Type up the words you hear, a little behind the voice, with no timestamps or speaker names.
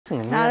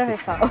பேசுங்க. நான்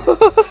பேசுறேன்.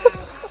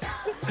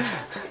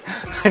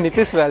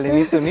 நித்து வேலை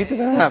நீத்து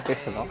தான் நான்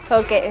பேசணும்.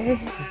 ஓகே.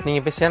 நீங்க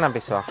பேசியா நான்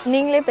பேசுவா?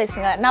 நீங்களே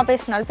பேசுங்க. நான்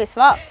பேசினாலும்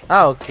பேசுவா?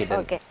 ஓகே.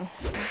 ஓகே.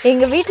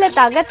 எங்க வீட்ல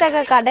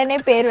தக கடனே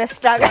பேர்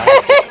வச்சிட்டாங்க.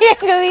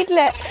 எங்க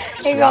வீட்ல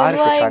எங்க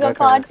அம்மா எங்க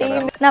பாட்டி.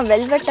 நான்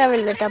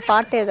வெல்வெட்டா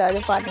பாட்டு ஏதாவது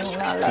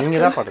பாடுனீங்களா? நீங்க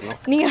தான் பாடணும்.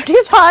 நீங்க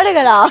அப்படியே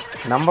பாடுங்கடா.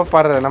 நம்ம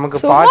பாடுறது நமக்கு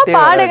பாட்டே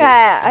பாடுங்க.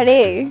 அடே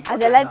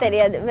அதெல்லாம்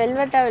தெரியாது.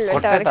 வெல்வெட்டா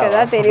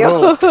இருக்கதா தெரியும்.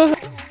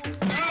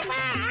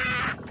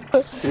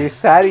 இது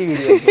சாரி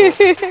வீடியோ.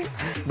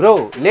 ப்ரோ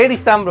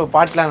லேடிஸ் தான் ப்ரோ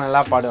பாட்டுலாம்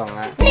நல்லா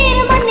பாடுவாங்க.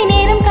 நேரம் வந்து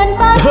நேரம் கண்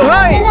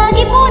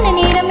பார்க்கலாகி போன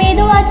நேரம்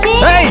ஏதோ ஆச்சு.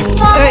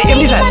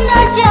 எப்படி சார்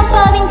கண்ணாச்சு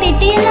அப்பாவின்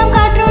திட்டி எல்லாம்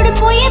காற்றோடு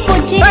போயே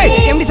போச்சு.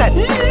 எப்படி சார்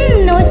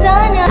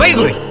நோசானா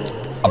வைகுரி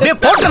அப்படியே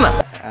போட்டனா.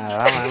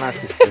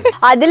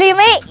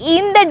 அதுலயுமே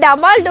இந்த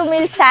டமால்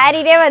டுமில்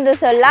சாரியே வந்து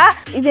சொல்லலாம்.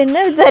 இது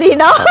என்ன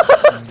சரினா?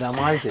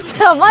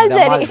 டமால்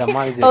சரி.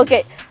 ஓகே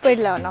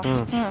போயிடலாம்.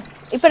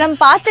 இப்போ நம்ம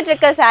பார்த்துட்டு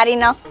இருக்க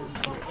சாரினா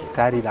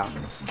சாரி தான்.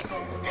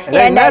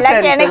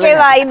 எனக்கு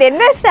இது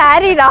என்ன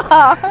சாரிடா?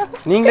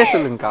 நீங்களே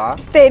சொல்லுங்கக்கா.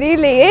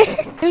 தெரியலையே.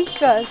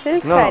 சில்க்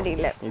சாரி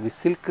இல்ல. இது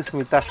சில்க்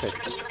ஸ்மிதா சாரி.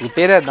 இது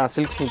பேரே அதான்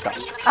சில்க் ஸ்மிதா.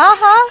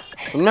 ஆஹா.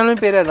 உண்மையாலுமே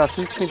பேரே அதான்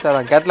சில்க் ஸ்மிதா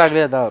தான்.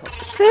 கேட்டலாக்லயே அதான் வரும்.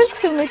 சில்க்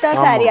ஸ்மிதா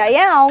சாரியா?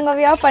 ஏன் அவங்க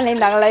வியர்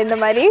பண்ணிருந்தாங்களா இந்த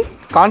மாதிரி?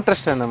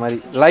 கான்ட்ராஸ்ட் அந்த மாதிரி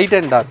லைட்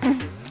அண்ட் டார்க்.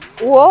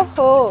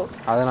 ஓஹோ.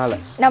 அதனால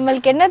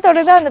நமக்கு என்ன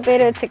தோணுதோ அந்த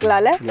பேர்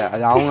வச்சுக்கலாம்ல. இல்ல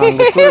அது அவங்க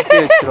அங்க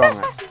சூரத்ல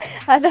வச்சிருவாங்க.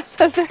 அத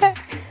சொல்றேன்.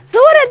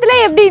 சூரத்ல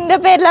எப்படி இந்த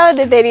பேர்லாம்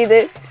வந்து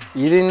தெரியுது?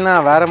 இது என்ன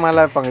வேற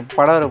மாதிரிலாம் வைப்பாங்க.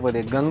 படம் வர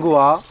போகுது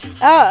கங்குவா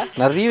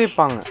நிறைய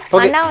வைப்பாங்க.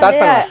 ஓகே ஸ்டார்ட்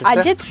பண்ணலாம்.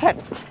 அஜித் ஃபேன்.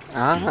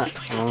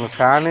 நம்ம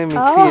ஃபேன்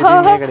மிக்ஸி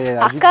எதுவுமே கிடையாது.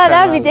 அக்கா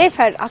தான் விஜய்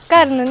ஃபேன். அக்கா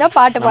இருந்தா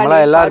பாட்டு பாடுவாங்க.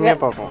 நம்ம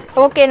எல்லாரும் பாப்போம்.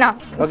 ஓகேனா?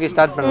 ஓகே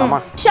ஸ்டார்ட் பண்ணலாமா?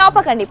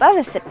 ஷாப்பை கண்டிப்பா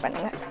விசிட்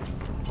பண்ணுங்க.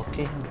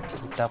 ஓகே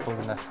விட்டா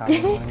போகுதுங்க சாமி.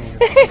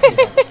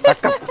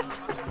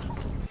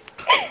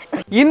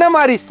 இந்த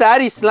மாதிரி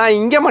சாரீஸ்லாம்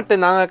இங்க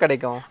மட்டும் தாங்க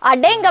கிடைக்கும்.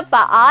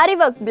 அடேங்கப்பா ஆரி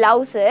ஒர்க்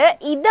பிளவுஸ்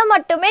இத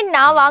மட்டுமே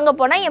நான் வாங்க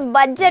போனா என்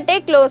பட்ஜெட்டே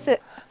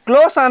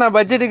க்ளோஸ் ஆன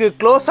பட்ஜெட்டுக்கு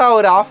க்ளோஸா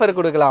ஒரு ஆஃபர்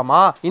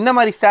கொடுக்கலாமா? இந்த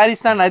மாதிரி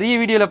சாரீஸ் தான் நிறைய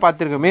வீடியோல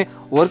பார்த்துருக்கோமே.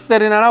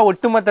 ஒருத்தர் என்னன்னா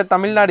ஒட்டுமொத்த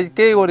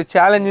தமிழ்நாடுக்கே ஒரு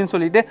சேலஞ்சுன்னு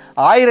சொல்லிட்டு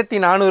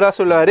 1400 ரூபா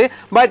சொல்லுவாரு.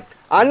 பட்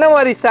அந்த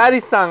மாதிரி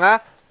சாரீஸ் தாங்க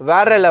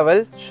வேற லெவல்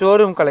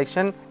ஷோரூம்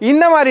கலெக்ஷன்.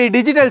 இந்த மாதிரி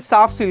டிஜிட்டல்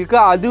சாஃப்ட் சில்க்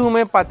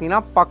அதுவுமே பார்த்தீங்கன்னா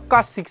பக்கா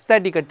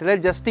 630 கட்டில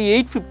ஜஸ்ட்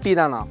 850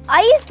 தானா.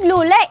 ஐஸ்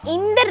ப்ளூல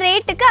இந்த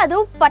ரேட்டுக்கு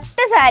அதுவும்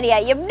பட்டு சாரியா?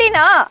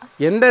 எப்படினா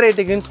எந்த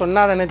ரேட்டுக்குன்னு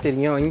சொன்னா தானே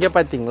தெரியும். இங்க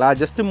பாத்தீங்களா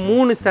ஜஸ்ட்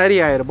 3 சாரி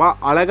 1000 ரூபாய்.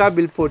 அழகா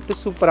பில் போட்டு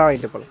சூப்பரா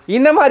வாங்கிட்டு போகலாம்.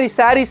 இந்த மாதிரி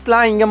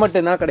சாரீஸ்லாம் இங்க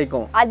மட்டும் தான்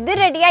கிடைக்கும். அது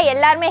ரெடியா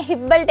எல்லாருமே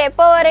ஹிப்பெல்ட்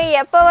எப்போ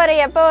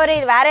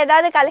வரும் வேற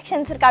ஏதாவது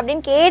கலெக்ஷன்ஸ் இருக்கு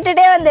அப்படின்னு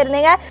கேட்டுட்டே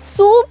வந்திருந்தீங்க.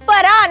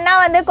 சூப்பரா அண்ணா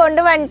வந்து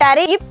கொண்டு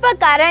வந்துட்டாரு. இப்ப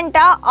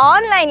கரண்டா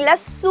ஆன்லைன்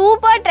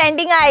சூப்பர்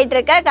ட்ரெண்டிங் ஆயிட்டு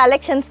இருக்க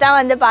கலெக்ஷன்ஸ் தான்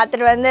வந்து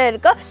பார்த்துட்டு வந்து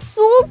இருக்கு.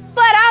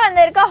 சூப்பரா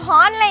வந்து இருக்கு.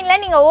 ஆன்லைன்ல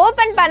நீங்க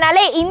ஓபன்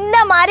பண்ணாலே இந்த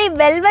மாதிரி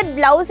வெல்வெட்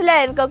பிளவுஸ்ல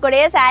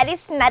இருக்கக்கூடிய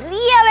சாரீஸ்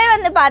நிறையவே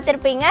வந்து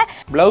பார்த்திருப்பீங்க.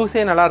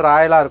 பிளவுஸே நல்லா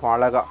ராயலா இருக்கும்.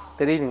 அழகா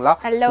தெரியுதுங்களா?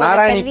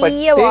 நாராயணி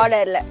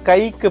பட்டு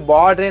கைக்கு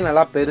பார்டரே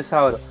நல்லா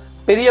பெருசா வரும்.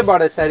 பெரிய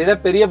பார்டர் சாரியில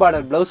பெரிய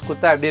பார்டர் பிளவுஸ்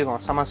குத்தா எப்படி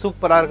இருக்கும்? செம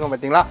சூப்பரா இருக்கும்.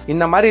 பாத்தீங்களா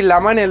இந்த மாதிரி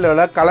லெமன்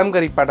எல்லோல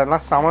கலம்கரி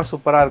பேட்டர்ன்லாம் செம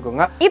சூப்பரா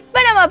இருக்குங்க.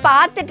 இப்ப நம்ம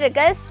பார்த்துட்டு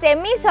இருக்க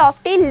செமி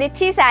சாஃப்டி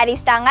லிச்சி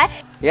சாரீஸ் தாங்க.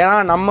 ஏன்னா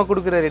நம்ம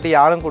கொடுக்குற ரேட்டு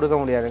யாரும் கொடுக்க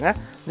முடியாதுங்க.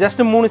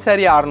 ஜஸ்ட் 3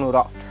 சாரி 600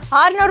 ரூபா.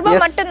 600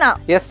 ரூபாய் மட்டும்தான்.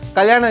 எஸ்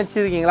கல்யாணம்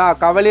வச்சிருக்கீங்களா?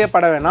 கவலையே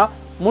பட வேணாம்.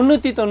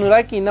 390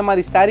 ரூபாய்க்கு இந்த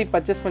மாதிரி சாரி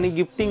பர்ச்சேஸ் பண்ணி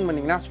கிஃப்டிங்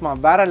பண்ணிங்கன்னா சும்மா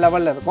வேற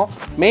லெவலில் இருக்கும்.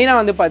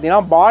 மெயினாக வந்து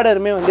பார்த்தீங்கன்னா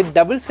பார்டருமே வந்து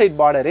டபுள்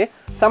சைட் பார்டரு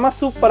செம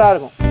சூப்பராக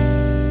இருக்கும்.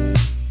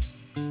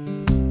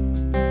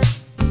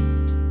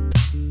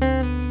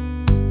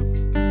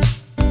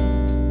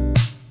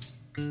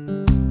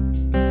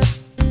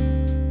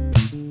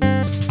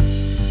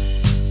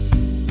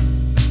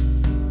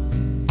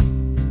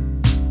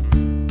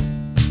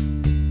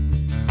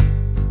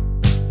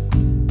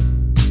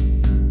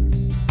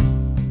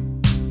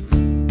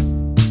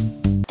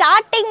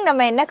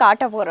 நம்ம என்ன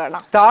காட்ட போறோம்னா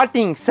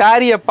ஸ்டார்டிங்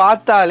சாரியை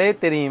பார்த்தாலே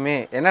தெரியுமே.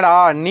 என்னடா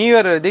நியூ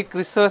இயர் வருது,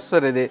 கிறிஸ்மஸ்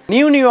வருது,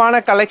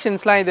 நியூவான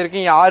கலெக்ஷன்ஸ்லாம் இது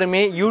வரைக்கும்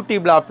யாருமே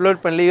யூடியூப்ல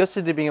அப்லோட் பண்ணி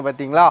யோசிச்சுட்டு இருப்பீங்க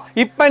பாத்தீங்களா?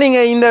 இப்போ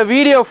நீங்க இந்த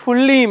வீடியோ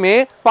ஃபுல்லியுமே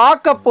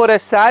பார்க்க போற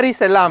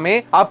சாரீஸ் எல்லாமே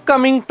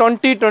அப்கமிங்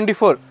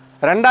 2024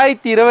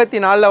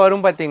 2024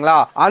 வரும் பாத்தீங்களா?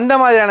 அந்த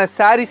மாதிரியான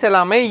சாரீஸ்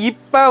எல்லாமே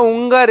இப்ப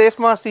உங்க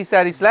ரேஷ்மா ஸ்ரீ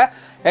சாரீஸ்ல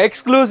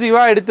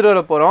எக்ஸ்க்ளூசிவா எடுத்துட்டு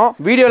வர போறோம்.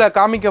 வீடியோல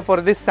காமிக்க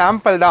போறது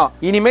சாம்பிள் தான்.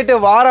 இனிமேட்டு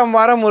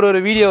வாரம் ஒரு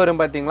வீடியோ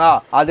வரும் பாத்தீங்களா?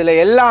 அதுல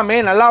எல்லாமே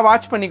நல்லா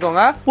வாட்ச்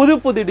பண்ணிக்கோங்க.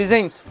 புது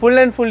designs full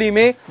and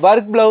ஃபுல்லியுமே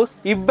work blouse,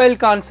 ஹிப்பெல்ட்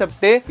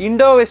concept,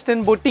 Indo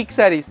western boutique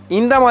saris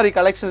இந்த மாதிரி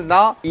கலெக்ஷன்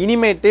தான்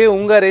இனிமேட்டு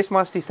உங்க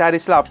ரேஷ்மா ஸ்ரீ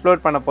சாரீஸ்ல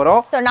அப்லோட் பண்ண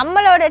போறோம்.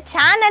 நம்மளோட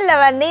சேனல்ல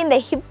வந்து இந்த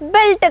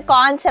ஹிப்பெல்ட்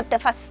கான்செப்ட்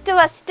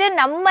ஃபர்ஸ்ட்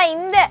நம்ம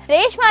இந்த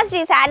ரேஷ்மா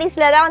ஸ்ரீ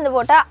சாரீஸ்ல தான் வந்து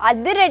போட்டோம்.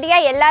 அது ரெடியா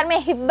எல்லாருமே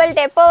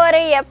ஹிப்பெல்ட் எப்போ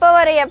வரும்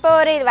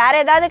இது வேற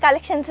ஏதாவது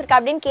கலெக்ஷன் கலெக்ஷன்ஸ் இருக்கு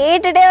அப்படின்னு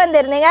கேட்டுட்டே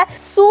வந்திருந்தீங்க.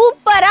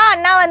 சூப்பரா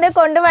அண்ணா வந்து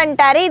கொண்டு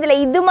வந்துட்டாரு. இதுல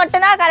இது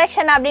மட்டும் தான்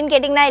கலெக்ஷன் அப்படின்னு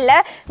கேட்டிங்கன்னா இல்ல,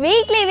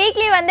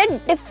 வீக்லி வந்து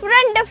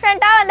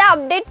டிஃப்ரெண்டா வந்து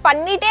அப்டேட்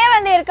பண்ணிட்டே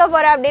வந்து இருக்க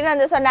போறேன் அப்படின்னு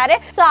வந்து சொன்னாரு.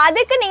 ஸோ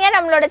அதுக்கு நீங்க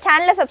நம்மளோட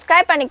சேனலை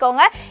சப்ஸ்கிரைப்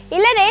பண்ணிக்கோங்க.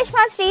 இல்ல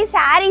ரேஷ்மா ஸ்ரீ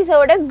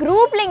சாரீஸோட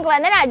குரூப் லிங்க்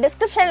வந்து நான்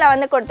டிஸ்கிரிப்ஷன்ல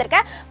வந்து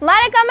கொடுத்துருக்கேன்.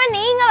 மறக்காம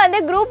நீங்க வந்து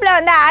குரூப்ல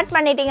வந்து ஆட்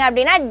பண்ணிட்டீங்க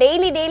அப்படின்னா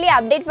டெய்லி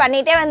அப்டேட்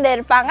பண்ணிட்டே வந்து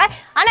இருப்பாங்க.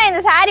 ஆனா இந்த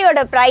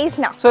சாரியோட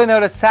பிரைஸ்னா, ஸோ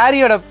இந்த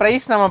சாரியோட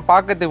பிரைஸ் நம்ம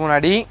பார்க்கறதுக்கு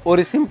முன்னாடி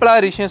ஒரு சிம்பிளா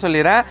ஒரு விஷயம்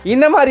சொல்லிடுறேன்.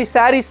 இந்த மாதிரி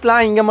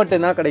சாரீஸ்லாம் இங்க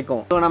மட்டும் தான்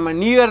கிடைக்கும். ஸோ நம்ம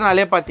நியூ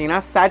இயர்னாலே பார்த்தீங்கன்னா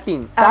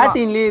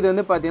சாட்டின்லேயே இது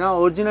வந்து பார்த்தீங்கன்னா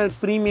ஒரிஜினல்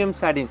ப்ரீமியம்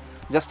சாட்டின்.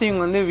 ஜஸ்ட்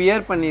இவங்க வந்து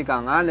வியர்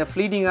பண்ணியிருக்காங்க. அந்த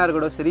ஃப்ளீட்டிங்காக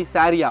இருக்கட்டும் சரி,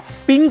 சாரியா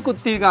பின்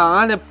குத்திருக்காங்க.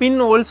 அந்த பின்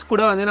ஹோல்ஸ்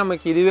கூட வந்து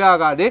நமக்கு இதுவே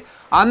ஆகாது.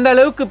 அந்த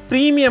அளவுக்கு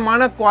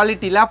ப்ரீமியமான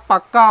குவாலிட்டியில்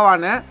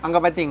பக்காவான அங்கே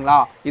பார்த்தீங்களா,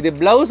 இது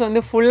பிளவுஸ்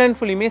வந்து ஃபுல் அண்ட்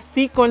ஃபுல்லுமே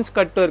சீக்வன்ஸ்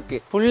கட் ஒர்க்கு.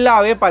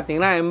 ஃபுல்லாகவே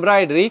பார்த்தீங்கன்னா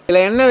எம்ப்ராய்டரி.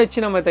 இதில் என்ன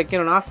வச்சு நம்ம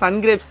தைக்கணும்னா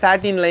சன்கிரேப்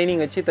சாட்டின்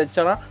லைனிங் வச்சு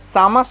தைச்சோன்னா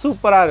செம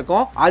சூப்பராக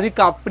இருக்கும்.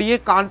 அதுக்கு அப்படியே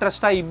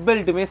கான்ட்ராஸ்டாக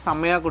ஹிப்பெல்ட்டுமே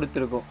செம்மையாக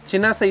கொடுத்துருக்கும்.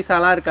 சின்ன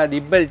சைஸாலாம் இருக்காது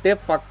ஹிப்பெல்ட்டு.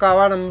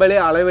 பக்காவாக நம்மளே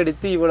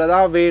அளவெடுத்து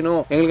இவ்வளோதான்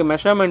வேணும் எங்களுக்கு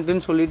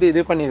மெஷர்மெண்ட்டுன்னு சொல்லிட்டு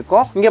இது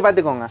பண்ணியிருக்கோம். இங்கே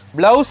பார்த்துக்கோங்க,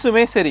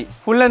 பிளவுஸுமே சரி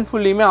ஃபுல் அண்ட்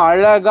ஃபுல்லுமே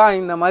அழகாக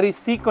இந்த மாதிரி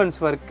சீக்வன்ஸ்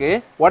ஒர்க்கு.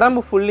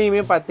 உடம்பு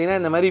ஃபுல்லையுமே பார்த்தீங்கன்னா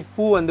இந்த மாதிரி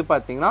பூ வந்து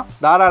பார்த்தீங்கன்னா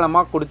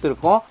தாராளமாக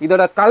கொடுத்துருக்கோம்.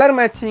 இதோட கலர்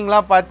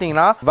மேட்சிங்லாம்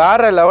பார்த்தீங்கன்னா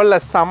வேற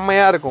லெவலில்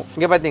செம்மையாக இருக்கும்.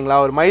 இங்கே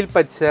பார்த்தீங்களா ஒரு மயில்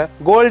பச்சை,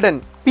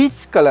 கோல்டன்,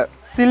 பீச் கலர்,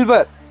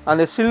 சில்வர்.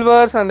 அந்த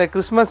சில்வர்ஸ் அந்த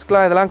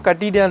கிறிஸ்மஸ்க்குலாம் இதெல்லாம்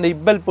கட்டிட்டு அந்த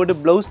ஹிப்பல் போட்டு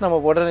ப்ளவுஸ் நம்ம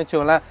போட்டோன்னு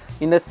வச்சுக்கோங்களேன்,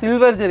 இந்த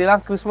சில்வர்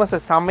ஜெரிலாம் கிறிஸ்மஸை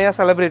செம்மையாக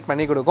செலிப்ரேட்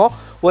பண்ணி கொடுக்கும்.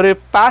 ஒரு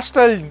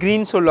பேஸ்டல்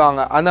க்ரீன்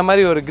சொல்லுவாங்க, அந்த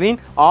மாதிரி ஒரு க்ரீன்,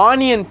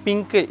 ஆனியன்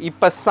பிங்க்கு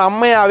இப்போ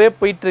செம்மையாகவே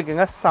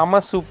போயிட்டுருக்குங்க.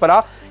 செம்ம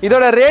சூப்பராக.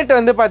 இதோட ரேட்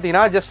வந்து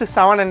பார்த்தீங்கன்னா ஜஸ்ட்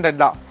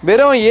 700 தான்,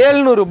 வெறும்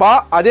 700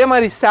 ரூபாய். அதே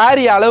மாதிரி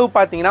சாரீ அளவு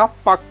பார்த்தீங்கன்னா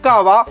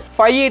பக்காவா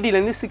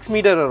 580லேருந்து 6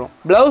 மீட்டர் வரும்.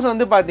 ப்ளவுஸ்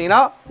வந்து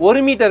பார்த்தீங்கன்னா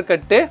 1 மீட்டர்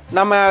கட்டு.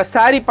 நம்ம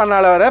சாரீ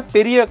பண்ணால வர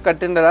பெரிய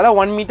கட்டுன்றதால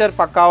 1 மீட்டர்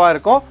பக்காவாக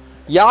இருக்கும்.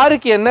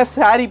 யாருக்கு என்ன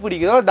சாரி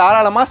பிடிக்குதோ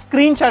தாராளமாக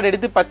ஸ்க்ரீன்ஷாட்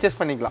எடுத்து பர்ச்சேஸ்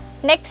பண்ணிக்கலாம்.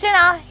 நெக்ஸ்ட்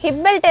நான்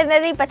ஹிப்பெல்ட்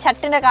இருந்தது இப்போ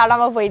சட்டுன்னு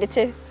காணாம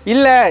போயிடுச்சு.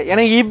 இல்லை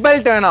எனக்கு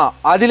ஹிப்பெல்ட் வேணாம்.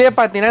 அதிலே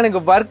பார்த்தீங்கன்னா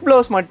எனக்கு ஒர்க்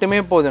ப்ளவுஸ் மட்டுமே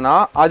போதுன்னா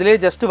அதிலே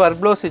ஜஸ்ட்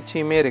ஒர்க் ப்ளவுஸ்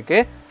வச்சுமே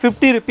இருக்குது.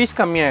 50 ருபீஸ்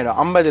கம்மியாயிடும்,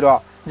 50 ரூபா,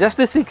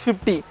 ஜஸ்ட்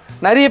 650.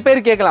 நிறைய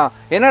பேர் கேட்கலாம்,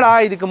 என்னடா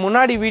இதுக்கு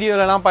முன்னாடி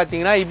வீடியோலலாம்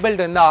பார்த்தீங்கன்னா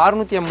ஹிப்பெல்ட் வந்து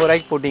 650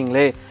 ரூபாய்க்கு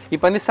போட்டிங்களே,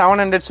 இப்போ வந்து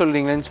 700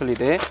 சொல்கிறீங்களேன்னு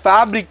சொல்லிட்டு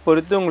ஃபேப்ரிக்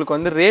பொறுத்து உங்களுக்கு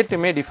வந்து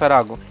ரேட்டுமே டிஃபர்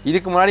ஆகும்.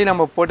 இதுக்கு முன்னாடி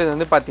நம்ம போட்டது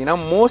வந்து பார்த்தீங்கன்னா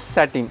மோஸ்ட்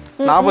சாட்டின்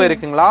ஞாபகம்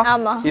இருக்குங்களா?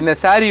 இந்த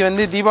சாரீ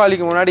வந்து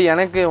தீபாவளிக்கு முன்னாடி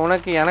எனக்கு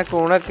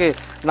உனக்கு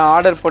நான்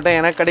ஆர்டர் போட்டேன்,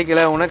 எனக்கு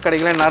கிடைக்கல உனக்கு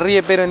கிடைக்கல, நிறைய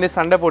பேர் வந்து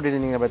சண்டை போட்டுட்டு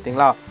இருந்தீங்க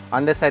பார்த்தீங்களா,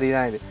 அந்த சாரீ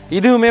தான் இது.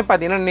 இதுவுமே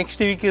பார்த்தீங்கன்னா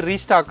நெக்ஸ்ட் வீக்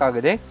ரீஸ்டாக்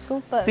ஆகுது,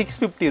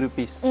 650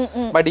 ருபீஸ்.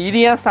 பட்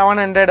இது ஏன்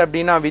 700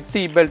 அப்படின்னா வித்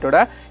ஹிப்பெல்ட்டோட,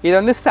 இது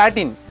வந்து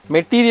சாட்டின்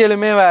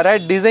மெட்டீரியலுமே வேறு,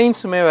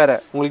 டிசைன்ஸுமே வேறு.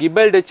 உங்களுக்கு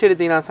ஹிப்பெல்ட் வச்சு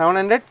எடுத்தீங்கன்னா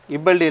 700,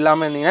 ஹிப்பெல்ட்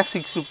இல்லாமல் இருந்தீங்கன்னா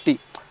 650.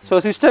 ஸோ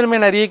சிஸ்டருமே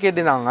நிறைய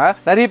கேட்டுருந்தாங்க.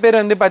 நிறைய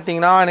பேர் வந்து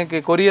பார்த்தீங்கன்னா எனக்கு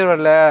கொரியர்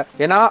வரல,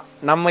 ஏன்னா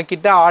நம்ம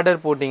கிட்ட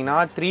ஆர்டர் போட்டிங்கன்னா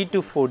 3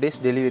 to 4 days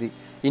டெலிவரி.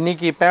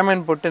 இன்றைக்கி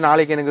பேமெண்ட் போட்டு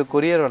நாளைக்கு எனக்கு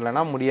கொரியர்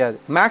வரலன்னா முடியாது.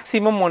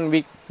 Maximum 1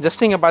 week.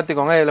 ஜஸ்ட் இங்கே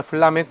பார்த்துக்கோங்க, இதில்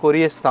ஃபுல்லாமே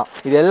கொரியர்ஸ் தான்.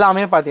 இது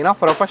எல்லாமே பார்த்தீங்கன்னா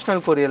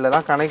ப்ரொஃபஷனல் கொரியரில்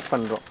தான் கனெக்ட்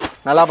பண்ணுறோம்.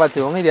 நல்லா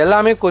பார்த்துக்கோங்க, இது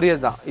எல்லாமே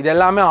கொரியர் தான், இது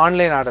எல்லாமே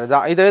ஆன்லைன் ஆர்டர்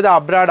தான். இது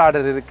அப்ராட்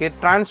ஆர்டர் இருக்குது,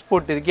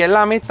 டிரான்ஸ்போர்ட் இருக்குது,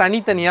 எல்லாமே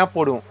தனித்தனியாக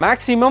போடுவோம்.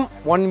 Maximum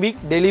 1 week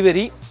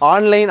delivery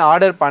online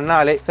order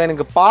பண்ணாலே. ஸோ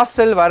எனக்கு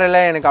பார்சல்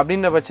வரலை எனக்கு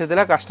அப்படின்ற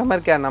பட்சத்தில்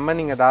கஸ்டமர் கேர் நம்பர்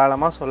நீங்கள்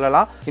தாராளமாக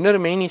சொல்லலாம்.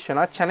 இன்னொரு மெயின்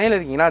இஷ்யூனா சென்னையில்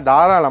இருக்கீங்கன்னா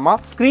தாராளமாக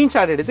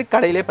ஸ்க்ரீன்ஷாட் எடுத்து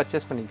கடையிலே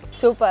பர்ச்சேஸ் பண்ணிக்கலாம்.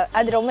 சூப்பர்,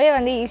 அது ரொம்பவே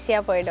வந்து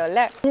ஈஸியாக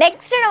போயிடும்ல.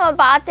 நெக்ஸ்ட் நம்ம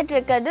பார்த்துட்டு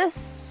இருக்கிறது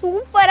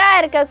சூப்பராக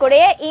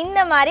இருக்கக்கூடிய இந்த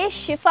மாதிரி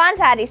ஷிஃபான்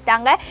சாரீஸ்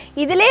தாங்க.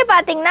 இதுலேயே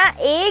பார்த்தீங்கன்னா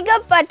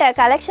ஏகப்பட்ட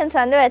கலெக்ஷன்ஸ்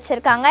வந்து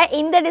வச்சுருக்காங்க.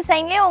 இந்த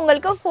டிசைன்லேயே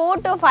உங்களுக்கு 4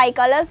 to 5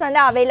 கலர்ஸ் வந்து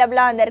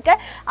அவைலபிளாக வந்திருக்கு.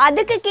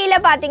 அதுக்கு கீழே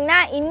பார்த்தீங்கன்னா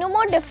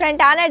இன்னமும்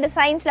டிஃப்ரெண்ட்டான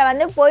டிசைன்ஸில்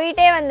வந்து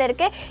போயிட்டே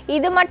வந்திருக்கு.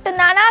 இது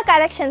மட்டும்தானா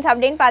கலெக்ஷன்ஸ்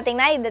அப்படின்னு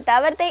பார்த்தீங்கன்னா இது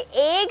தவிர்த்து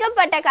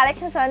ஏகப்பட்ட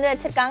கலெக்ஷன்ஸ் வந்து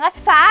வச்சுருக்காங்க.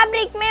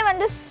 ஃபேப்ரிக்குமே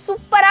வந்து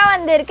சூப்பராக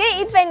வந்திருக்கு.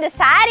 இப்போ இந்த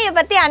சாரியை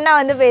பற்றி அண்ணா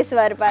வந்து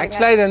பேசுவார் பாருங்க.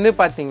 ஆக்சுவலாக இது வந்து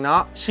பார்த்தீங்கன்னா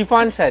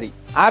ஷிஃபான் சாரி,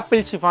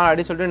 ஆப்பிள் ஷிஃபான்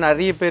அப்படின்னு சொல்லிட்டு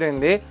நிறைய பேர்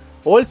வந்து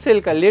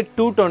ஹோல்சேல் கல்லே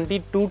 220,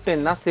 210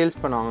 தான் சேல்ஸ்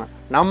பண்ணுவாங்க.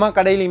 நம்ம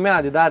கடையிலையுமே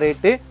அதுதான்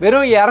ரேட்டு,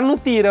 வெறும்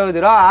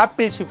 220 ரூபா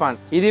ஆப்பிள் ஷிஃபான்.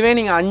 இதுவே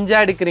நீங்கள்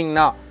 5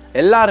 எடுக்கிறீங்கன்னா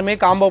எல்லாருமே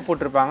காம்போ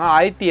போட்டிருப்பாங்க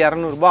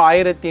 1200 ரூபாய்,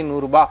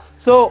 1100 ரூபாய்.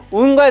 ஸோ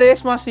உங்கள்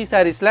ரேஷ்மா ஸ்ரீ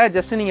சாரீஸில்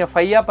ஜஸ்ட் நீங்கள்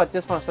 5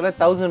 பர்ச்சேஸ் பண்ண சொல்ல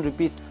 1000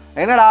 ருபீஸ்.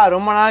 என்னடா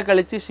ரொம்ப நாள்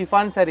கழிச்சு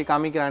ஷிஃபான் சாரி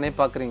காமிக்கிறானே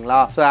பார்க்குறீங்களா?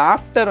 ஸோ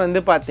ஆஃப்டர்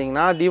வந்து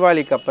பார்த்தீங்கன்னா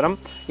தீபாவளிக்கு அப்புறம்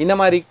இந்த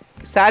மாதிரி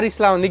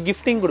சாரீஸ்லாம் வந்து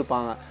கிஃப்டிங்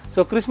கொடுப்பாங்க.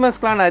 ஸோ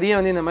கிறிஸ்மஸ்க்குலாம் நிறைய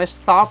வந்து இந்த மாதிரி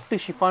சாஃப்ட்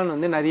ஷிஃபான்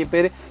வந்து நிறைய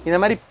பேர் இந்த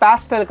மாதிரி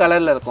பேஸ்டல்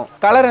கலரில் இருக்கும்.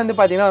 கலர் வந்து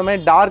பார்த்தீங்கன்னா ஒரு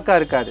மாதிரி டார்க்காக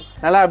இருக்காது,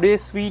 நல்லா அப்படியே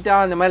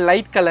ஸ்வீட்டாக அந்த மாதிரி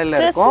லைட் கலரில்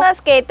இருக்கும்.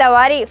 கிறிஸ்மஸ்க்கு ஏற்ற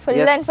மாதிரி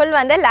ஃபுல் அண்ட் ஃபுல்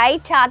வந்து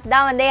லைட் சார்ட்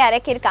தான் வந்து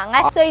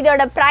இறக்கியிருக்காங்க. ஸோ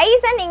இதோட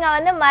ப்ரைஸை நீங்கள்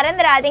வந்து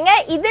மறந்துடாதீங்க.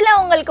 இதில்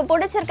உங்களுக்கு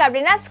பிடிச்சிருக்கு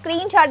அப்படின்னா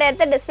ஸ்க்ரீன்ஷாட்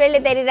எடுத்து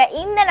டிஸ்பிளேல தெரியுற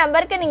இந்த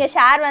நம்பருக்கு நீங்கள்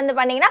ஷேர் வந்து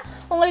பண்ணிங்கன்னா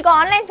உங்களுக்கு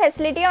ஆன்லைன்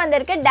ஃபெசிலிட்டியும் வந்து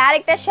இருக்குது.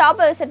 டேரெக்டாக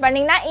ஷாப்பை விசிட்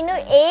பண்ணிங்கன்னா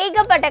இன்னும்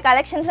ஏகப்பட்ட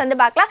கலெக்ஷன்ஸ் வந்து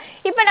பார்க்கலாம்.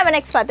 இப்போ நம்ம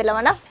நெக்ஸ்ட்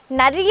பார்த்துலாம்னா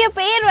நிறைய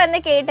பேர் வந்து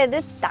கேட்டது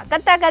தக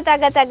தக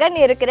தக தகன்னு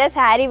இருக்கிற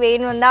saree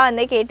வேணும் தான்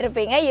வந்து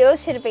கேட்டிருப்பீங்க,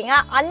 யோசிச்சிருப்பீங்க.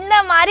 அந்த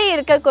மாதிரி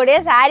இருக்கக்கூடிய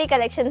saree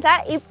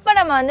கலெக்ஷன்ஸாக இப்போ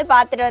நம்ம வந்து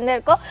பார்த்துட்டு வந்து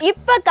இருக்கோம்.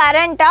 இப்போ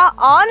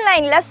கரண்ட்டாக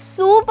ஆன்லைனில்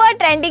சூப்பர்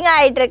ட்ரெண்டிங்காக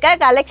ஆகிட்டு இருக்க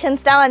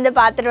கலெக்ஷன்ஸ் தான் வந்து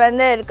பார்த்துட்டு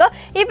வந்து இருக்கோம்.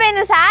 இப்போ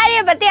இந்த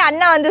சாரியை பற்றி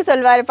அண்ணா வந்து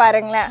சொல்வார்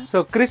பாருங்களேன்.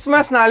 ஸோ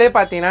கிறிஸ்மஸ்னாலே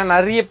பார்த்தீங்கன்னா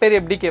நிறைய பேர்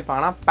எப்படி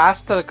கேட்பாங்கன்னா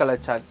பேஸ்டல்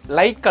கலர் சார்ட்,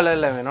 லைட்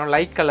கலரில் வேணும்,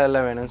 லைட்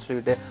கலரில் வேணும்னு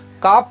சொல்லிட்டு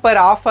காப்பர்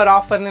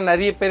ஆஃபர்னு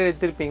நிறைய பேர்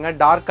எடுத்திருப்பீங்க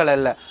டார்க்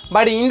கலரில்.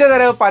 பட் இந்த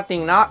தடவை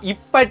பார்த்தீங்கன்னா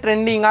இப்போ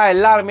ட்ரெண்டிங்காக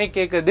எல்லாருமே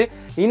கேட்குறது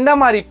இந்த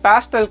மாதிரி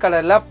பேஸ்டல்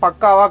கலரில்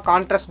பக்காவாக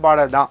கான்ட்ராஸ்ட்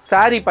பார்டர் தான்.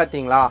 சாரீ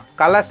பார்த்தீங்களா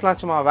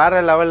கலர்ஸ்லாம் சும்மா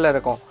வேறு லெவலில்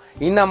இருக்கும்.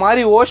 இந்த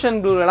மாதிரி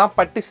ஓஷன் ப்ளூலாம்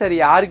பட்டு சாரி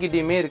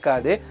யாருக்கிட்டேயுமே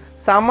இருக்காது.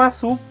 செம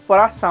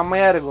சூப்பராக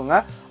செம்மையாக இருக்குங்க.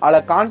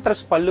 அதில்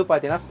கான்ட்ராஸ்ட் பல்லு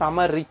பார்த்தீங்கன்னா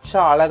செம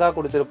ரிச்சாக அழகாக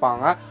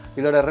கொடுத்துருப்பாங்க.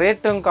 இதோட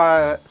ரேட்டும்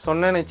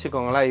சொன்னேன்னு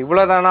வச்சுக்கோங்களேன்,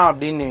 இவ்வளோதானா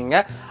அப்படின்னுவீங்க.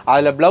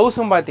 அதில்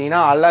ப்ளவுஸும்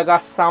பார்த்தீங்கன்னா அழகாக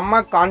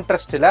செம்ம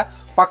கான்ட்ராஸ்ட்டில்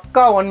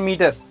பக்கா 1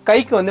 மீட்டர்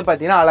கைக்கு வந்து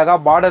பார்த்தீங்கன்னா அழகாக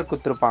பார்டர்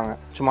கொடுத்துருப்பாங்க.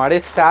 சும்மா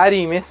அப்படியே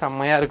சாரியுமே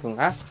செம்மையாக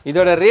இருக்குங்க.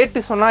 இதோட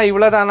ரேட்டு சொன்னால்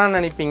இவ்வளோதானான்னு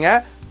நினைப்பீங்க.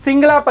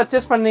 சிங்கிளாக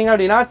பர்ச்சேஸ் பண்ணீங்க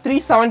அப்படின்னா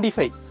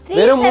 375,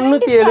 வெறும்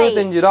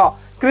 375 ரூபா.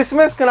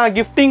 கிறிஸ்மஸ்க்கு நான்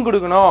கிஃப்டிங்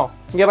கொடுக்கணும்.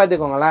 இங்கே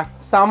பார்த்துக்கோங்களேன்,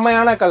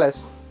 செம்மையான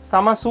கலர்ஸ்,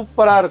 செம்ம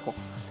சூப்பராக இருக்கும்.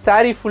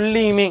 சாரீ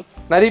ஃபுல்லியுமே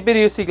நிறைய பேர்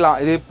யோசிக்கலாம்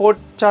இது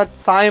போட்டா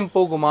சாயம்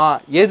போகுமா,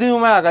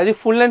 எதுவுமே ஆகாது.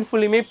 ஃபுல் அண்ட்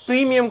ஃபுல்லுமே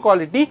ப்ரீமியம்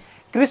குவாலிட்டி.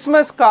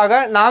 கிறிஸ்மஸ்க்காக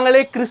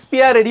நாங்களே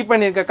கிறிஸ்பியாக ரெடி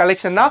பண்ணியிருக்க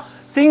கலெக்ஷன் தான்.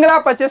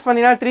 சிங்கிளாக பர்ச்சேஸ்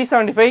பண்ணினா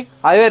 375,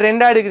 அதுவே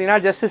ரெண்டாக எடுக்கிறீங்கன்னா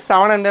ஜஸ்ட்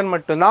 700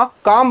 மட்டும்தான்.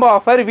 Combo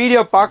offer.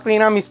 வீடியோ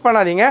பார்க்குறீங்கன்னா மிஸ்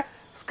பண்ணாதீங்க.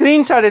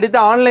 ஸ்க்ரீன்ஷாட் எடுத்து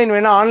ஆன்லைன்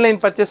வேணால்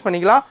ஆன்லைன் பர்ச்சேஸ்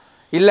பண்ணிக்கலாம்,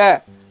 இல்லை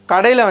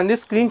கடையில் வந்து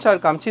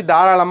ஸ்க்ரீன்ஷாட் காமிச்சு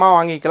தாராளமாக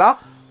வாங்கிக்கலாம்.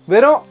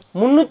 வெறும்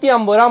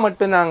 350 ரூபா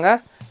மட்டும்தாங்க.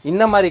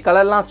 இந்த மாதிரி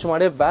கலர்லாம்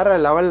சும்மாடே வேறு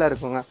லெவலில்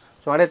இருக்குங்க.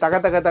 சும்மாடே தக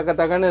தக தக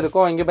தகன்னு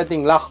இருக்கும். இங்கே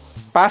பார்த்தீங்களா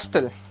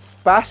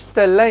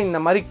பேஸ்டலில் இந்த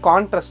மாதிரி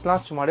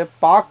கான்ட்ராஸ்ட்லாம் சும்மாடே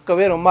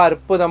பார்க்கவே ரொம்ப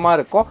அற்புதமாக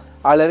இருக்கும்.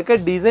 அதில் இருக்க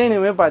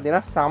டிசைனுமே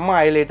பார்த்தீங்கன்னா செம்ம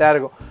ஹைலைட்டாக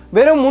இருக்கும்.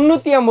 வெறும்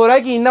 350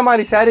 ரூபாய்க்கு இந்த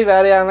மாதிரி சாரீ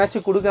வேறு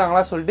யாருனாச்சும்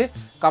கொடுக்குறாங்களா சொல்லிட்டு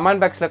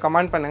கமெண்ட் பாக்ஸில்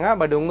கமெண்ட் பண்ணுங்கள்.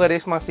 பட் உங்கள்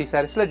ரேஷ்மா ஸ்ரீ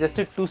சாரீஸில் ஜஸ்ட்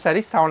 2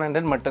 sarees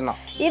 700 மட்டும்தான்.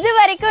 இது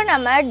வரைக்கும்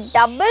நம்ம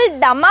டபுள்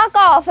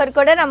தமாக்கா ஆஃபர்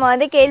கூட நம்ம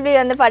வந்து கேள்வி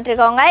வந்து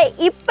பட்டிருக்கோங்க.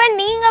 இப்போ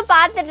நீங்கள்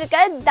பார்த்துட்டு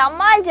இருக்க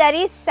தமால்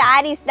ஜரி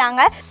சாரீஸ்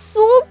தாங்க.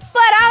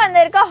 சூப்பராக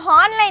வந்து இருக்க.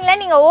 ஆன்லைனில்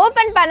நீங்கள்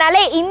ஓப்பன்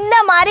பண்ணாலே இந்த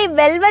மாதிரி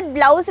வெல்வெட்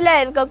ப்ளவுஸில்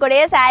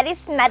இருக்கக்கூடிய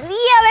சாரீஸ்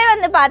நிறையவே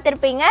வந்து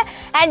பார்த்துருப்பீங்க.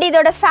 அண்ட்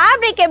இதோட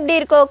ஃபேப்ரிக் எப்படி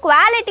இருக்கோ,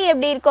 குவாலிட்டி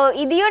எப்படி இருக்கோ,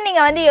 இதையும்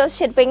நீங்கள் வந்து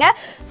யோசிச்சிருப்பீங்க.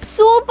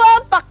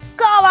 சூப்பர்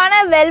பக்காவான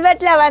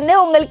வெல்வெட்டில் வந்து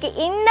உங்களுக்கு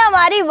இந்த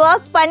மாதிரி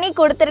ஒர்க் பண்ணி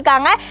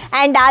கொடுத்துருக்காங்க.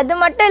 அண்ட் அது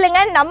மட்டும்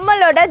இல்லைங்க,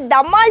 நம்மளோட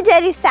தமால்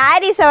ஜரி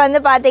சாரீஸை வந்து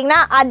பார்த்தீங்கன்னா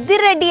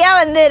அதிரடியாக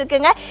வந்து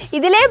இருக்குங்க.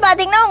 இதிலே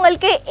பார்த்தீங்கன்னா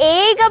உங்களுக்கு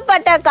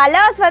ஏகப்பட்ட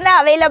கலர்ஸ் வந்து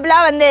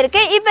அவைலபிளாக வந்து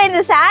இருக்குது. இப்போ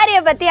இந்த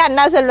சாரியை பற்றி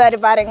அண்ணா சொல்வார்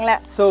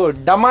பாருங்களேன். ஸோ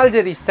டமால்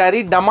ஜரி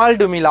சாரீ டமால்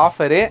டுமில்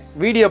ஆஃபரு.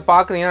 வீடியோ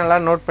பார்க்குறீங்கன்னா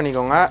நல்லா நோட்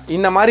பண்ணிக்கோங்க.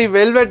 இந்த மாதிரி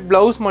வெல்வெட்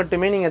ப்ளவுஸ்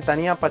மட்டுமே நீங்கள்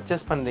தனியாக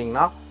பர்ச்சேஸ்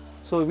பண்ணுறீங்கன்னா,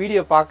 ஸோ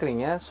வீடியோ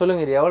பார்க்குறீங்க,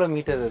 சொல்லுங்கள் இது எவ்வளோ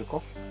மீட்டர்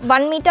இருக்கும்?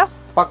 1 மீட்டர்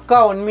பக்கா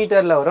 1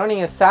 மீட்டரில் வரும்.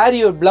 நீங்கள் சாரீ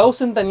ஒரு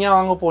ப்ளவுஸுன்னு தனியாக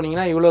வாங்க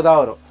போனீங்கன்னா இவ்வளோ தான்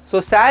வரும். ஸோ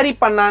சாரீ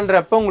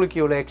பண்ணான்றப்ப உங்களுக்கு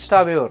இவ்வளோ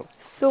எக்ஸ்ட்ராவே வரும்.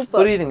 சூப்பர்,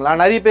 புரியுதுங்களா?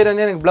 நிறைய பேர்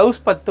வந்து எனக்கு ப்ளவுஸ்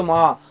பத்துமா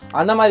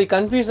அந்த மாதிரி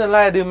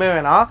கன்ஃபியூஷன்லாம் எதுவுமே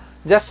வேணாம்.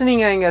 ஜஸ்ட்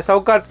நீங்கள் இங்கே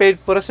சவுகார்பேட்,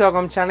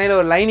 புரசவாக்கம், சென்னையில்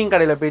ஒரு லைனிங்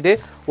கடையில் போயிட்டு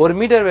 1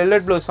 மீட்டர்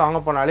வெல்வெட் ப்ளவுஸ்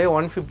வாங்க போனாலே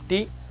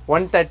 150,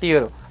 130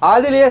 வரும்.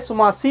 அதுலேயே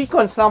சும்மா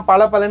சீக்வன்ஸ்லாம்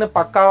பலன்னு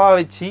பக்காவாக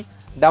வச்சு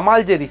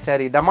டமால் ஜரி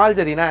சாரீ. டமால்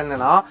ஜரினா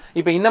என்னன்னா,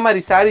 இப்போ இந்த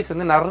மாதிரி சாரீஸ்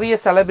வந்து நிறைய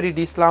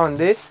செலிபிரிட்டிஸ்லாம்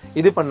வந்து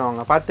இது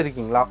பண்ணுவாங்க,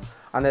 பார்த்துருக்கீங்களா?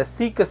 அந்த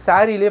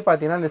சாரிலே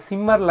பார்த்தீங்கன்னா அந்த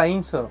சிம்மர்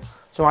லைன்ஸ் வரும்.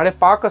 ஸோ அப்படியே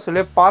பார்க்க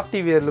சொல்லி பார்ட்டி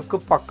வியர் லுக்கு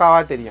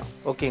பக்காவாக தெரியும்.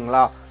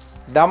 ஓகேங்களா?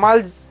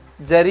 டமால்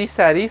ஜரி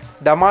சாரீஸ்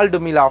டமால்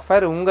டுமில்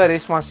ஆஃபர் உங்கள்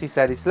ரேஷ்மா ஸ்ரீ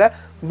சாரீஸில்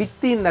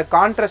வித் இந்த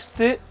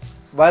கான்ட்ராஸ்ட்டு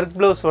ஒர்க்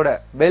ப்ளவுஸோட,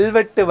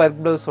 வெல்வெட்டு ஒர்க்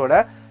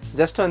ப்ளவுஸோட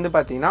ஜஸ்ட் வந்து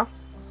பார்த்தீங்கன்னா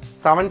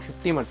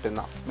 750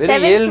 மட்டும்தான்.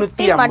 வெறும்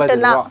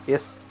 750 ரூபா.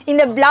 எஸ்.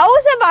 இந்த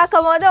பிளவுஸை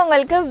பார்க்கும் போது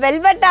உங்களுக்கு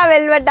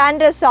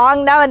வெல்வெட்டான்ற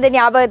சாங் தான் வந்து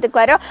ஞாபகத்துக்கு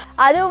வரும்.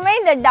 அதுவுமே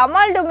இந்த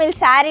டமால் டுமில்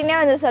சாரினே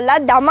வந்து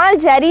சொல்லலாம். டமால்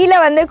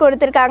ஜரியில் வந்து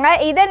கொடுத்துருக்காங்க.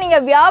 இதை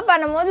நீங்கள் வியர்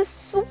பண்ணும்போது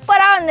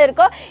சூப்பராக வந்து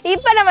இருக்கும்.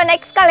 இப்போ நம்ம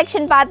நெக்ஸ்ட்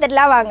கலெக்ஷன்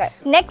பார்த்துட்டுலாம் வாங்க.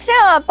 நெக்ஸ்ட்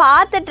நம்ம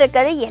பார்த்துட்டு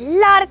இருக்கிறது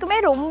எல்லாருக்குமே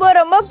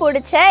ரொம்ப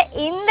பிடிச்ச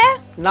இந்த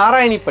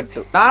நாராயணி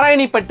பட்டு.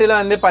 நாராயணி பட்டுல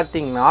வந்து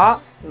பார்த்தீங்கன்னா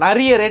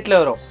நிறைய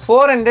ரேட்டில் வரும்.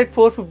 400,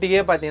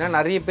 450 பார்த்தீங்கன்னா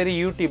நிறைய பேர்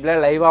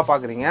யூடியூப்பில் லைவாக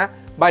பார்க்குறீங்க.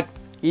 பட்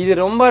இது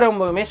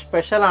ரொம்பவுமே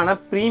ஸ்பெஷலான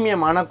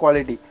ப்ரீமியமான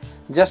குவாலிட்டி.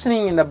 ஜஸ்ட்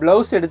நீங்கள் இந்த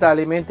ப்ளவுஸ்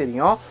எடுத்தாலுமே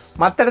தெரியும்.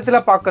 மற்ற இடத்துல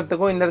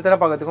பார்க்கறதுக்கும் இந்த இடத்துல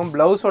பார்க்கறதுக்கும்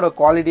ப்ளவுஸோட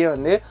குவாலிட்டியே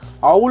வந்து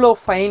அவ்வளோ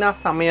ஃபைனாக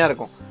செம்மையாக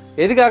இருக்கும்.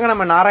 எதுக்காக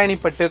நம்ம நாராயணி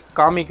பட்டு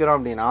காமிக்கிறோம்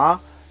அப்படின்னா,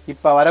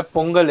 இப்போ வர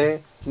பொங்கல்,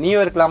 நியூ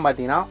இயர்க்கெலாம்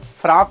பார்த்தீங்கன்னா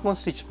ஃப்ராக்கும்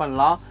ஸ்டிச்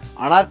பண்ணலாம்,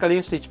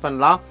 அனார்கலியும் ஸ்டிச்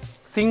பண்ணலாம்.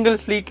 சிங்கிள்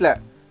ஃப்ளீட்டில்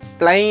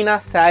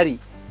ப்ளைனாக சாரீ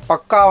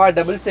பக்காவாக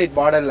டபுள் சைட்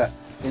பார்டரில்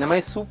இந்த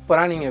மாதிரி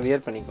சூப்பராக நீங்கள்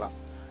வியர் பண்ணிக்கலாம்.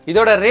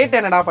 இதோட ரேட்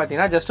என்னடா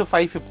பார்த்தீங்கன்னா ஜஸ்ட்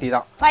 550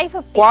 தான்.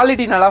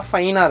 குவாலிட்டி நல்லா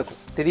ஃபைனாக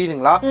இருக்கும்,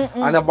 தெரியுதுங்களா?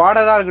 அந்த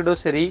பார்டராக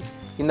இருக்கட்டும் சரி,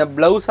 இந்த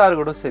ப்ளவுஸாக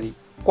இருக்கட்டும் சரி,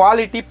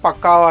 குவாலிட்டி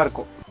பக்காவாக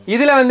இருக்கும்.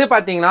 இதில் வந்து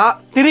பார்த்தீங்கன்னா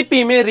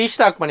திருப்பியுமே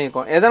ரீஸ்டாக்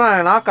பண்ணியிருக்கோம்.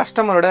 எதனாலனா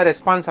கஸ்டமரோட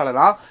ரெஸ்பான்ஸால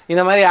தான்.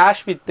 இந்த மாதிரி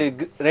ஆஷ் வித்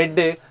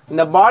ரெட்டு,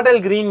 இந்த பாட்டில்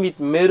க்ரீன்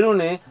வித்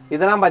மெரூனு,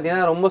 இதெல்லாம்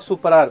பார்த்தீங்கன்னா ரொம்ப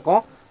சூப்பராக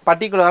இருக்கும்.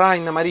 பர்டிகுலராக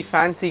இந்த மாதிரி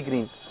ஃபேன்சி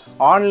க்ரீன்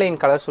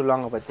ஆன்லைன் கலர்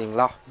சொல்லுவாங்க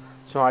பார்த்தீங்களா.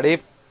 ஸோ அப்படியே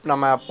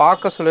நம்ம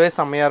பார்க்க சொல்லவே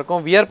செம்மையாக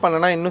இருக்கும். வியர்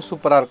பண்ணனா இன்னும்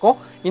சூப்பராக இருக்கும்.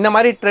 இந்த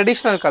மாதிரி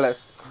ட்ரெடிஷ்னல்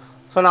கலர்ஸ்.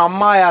 ஸோ நான்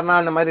அம்மா யாருன்னா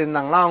அந்த மாதிரி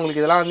இருந்தாங்கன்னா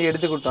அவங்களுக்கு இதெல்லாம் வந்து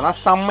எடுத்து கொடுத்தோன்னா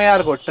செம்மையாக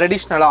இருக்கும்.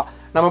 ட்ரெடிஷ்னலாக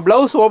நம்ம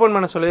ப்ளவுஸ் ஓப்பன்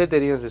பண்ண சொல்லவே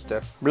தெரியும்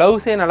சிஸ்டர்.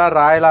 ப்ளவுஸே நல்லா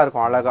ராயலாக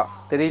இருக்கும், அழகா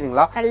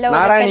தெரியுதுங்களா.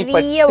 நாராயணி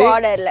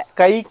பட்டு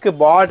கைக்கு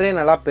பார்டரே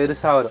நல்லா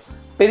பெருசாக வரும்.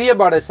 பெரிய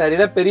பார்டர்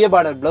சாரியில பெரிய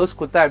பார்டர் ப்ளவுஸ்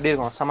கொடுத்தா எப்படி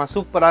இருக்கும், செம்ம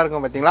சூப்பராக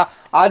இருக்கும் பார்த்தீங்களா.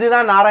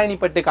 அதுதான் நாராயணி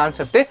பட்டு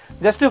கான்செப்ட்.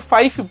 ஜஸ்ட்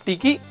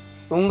 550க்கு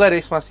உங்க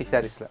ரேஷ்மா ஸ்ரீ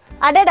சாரீஸ்ல.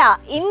 அடடா,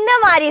 இந்த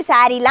மாதிரி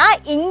சாரீலாம்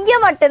இங்க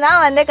மட்டும் தான்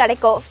வந்து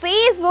கிடைக்கும்.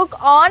 ஃபேஸ்புக்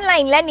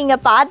ஆன்லைன்ல நீங்க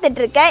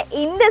பார்த்துட்டு இருக்க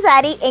இந்த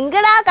சாரீ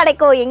எங்கடா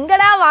கிடைக்கும்,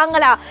 எங்கடா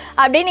வாங்கலாம்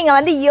அப்படின்னு நீங்க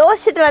வந்து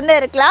யோசிச்சுட்டு வந்து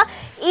இருக்கலாம்.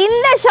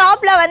 இந்த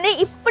ஷாப்ல வந்து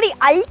இப்படி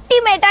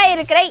அல்டிமேட்டா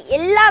இருக்கிற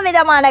எல்லா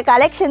விதமான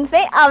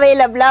கலெக்ஷன்ஸுமே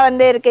அவைலபிளா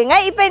வந்து இருக்குங்க.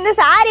 இப்போ இந்த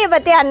சாரியை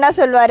பத்தி அண்ணா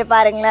சொல்லுவாரு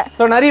பாருங்களேன்.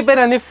 ஸோ நிறைய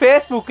பேர் வந்து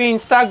ஃபேஸ்புக்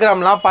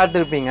இன்ஸ்டாகிராம்லாம்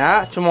பார்த்துருப்பீங்க.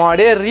 சும்மா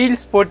அப்படியே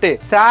ரீல்ஸ் போட்டு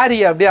சாரி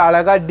அப்படியே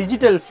அழகா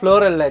டிஜிட்டல்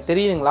ஃப்ளோரல்ல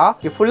தெரியுதுங்களா.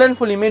 ஃபுல் அண்ட்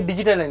ஃபுல்லுமே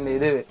டிஜிட்டல். இந்த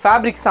இது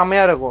ஃபேப்ரிக்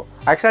செம்மையா இருக்கும்.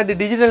 ஆக்சுவலாக இது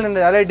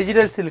டிஜிட்டல்ன்றதால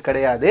டிஜிட்டல் சில்க்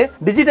கிடையாது.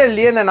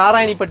 டிஜிட்டல்லேயே இந்த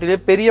நாராயணி பட்டிலே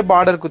பெரிய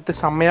பார்டர் குத்து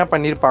செம்மையாக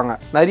பண்ணியிருப்பாங்க.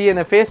 நிறைய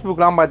இந்த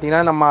ஃபேஸ்புக்லாம்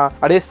பார்த்தீங்கன்னா நம்ம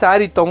அப்படியே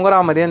சாரி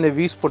தொங்குற மாதிரியே அந்த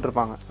வீஸ்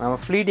போட்டிருப்பாங்க. நம்ம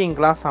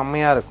ஃப்ளீடிங்லாம்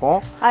செம்மையாக இருக்கும்.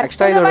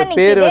 ஆக்சுவலாக இதோட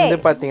பேர் வந்து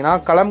பார்த்தீங்கன்னா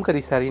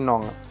கலம்கரி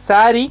சாரின்னுவாங்க.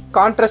 சாரி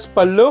கான்ட்ராஸ்ட்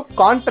பல்லு,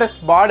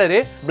 கான்ட்ராஸ்ட் பார்டரு,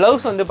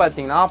 பிளவுஸ் வந்து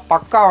பார்த்தீங்கன்னா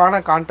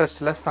பக்காவான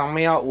கான்ட்ராஸ்ட்ல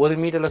செம்மையா 1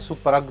 மீட்டர்ல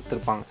சூப்பராக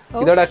கொடுத்துருப்பாங்க.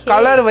 இதோட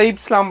கலர்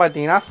வைப்ஸ்லாம்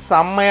பார்த்தீங்கன்னா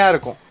செம்மையா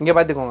இருக்கும். இங்கே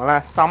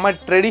பார்த்துக்கோங்களேன், செம்ம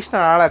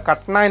ட்ரெடிஷ்னலான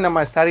கட்டினா இந்த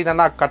மாதிரி சாரி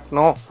தானே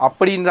கட்டணும்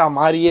அப்படின்ற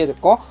மாதிரியே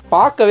இருக்கும்.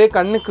 பார்க்கவே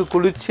கண்ணுக்கு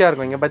குளிர்ச்சியா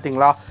இருக்கும். இங்கே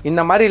பார்த்தீங்களா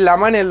இந்த மாதிரி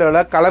லெமன் எல்லோல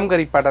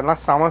கலம்கரி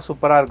பேட்டர்ன்லாம் செம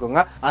சூப்பராக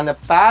இருக்குங்க. அந்த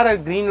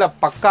பேரட் கிரீன்ல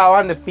பக்காவா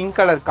அந்த பிங்க்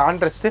கலர்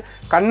கான்ட்ராஸ்ட்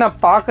கண்ணை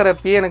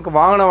பார்க்குறப்பயே எனக்கு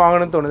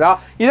வாங்கணும்னு தோணுதா.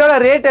 இதோட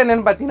ரேட்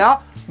என்னன்னு பார்த்தீங்கன்னா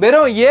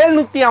வெறும்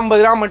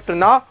 750 ரூபா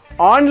மட்டும்தான்.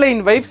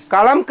 ஆன்லைன் வைப்ஸ்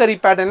கலம்கரி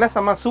பேட்டர்ன்ல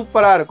செம்ம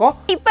சூப்பரா இருக்கும்.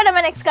 இப்போ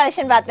நம்ம நெக்ஸ்ட்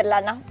கலெக்ஷன்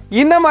பாத்துறலாம்னா.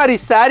 இந்த மாதிரி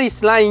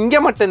சாரீஸ்லாம்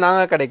இங்க மட்டும்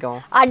தாங்க கிடைக்கும்.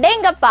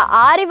 அடேங்கப்பா,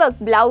 ஆரி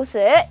ஒர்க் பிளவுஸ்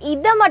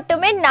இத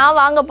மட்டுமே நான்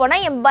வாங்க போனா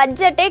என்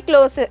பட்ஜெட்டே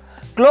க்ளோஸ்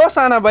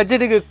ஆன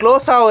பட்ஜெட்டுக்கு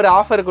க்ளோஸாக ஒரு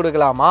ஆஃபர்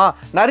கொடுக்கலாமா.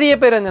 நிறைய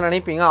பேர் வந்து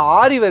நினைப்பீங்க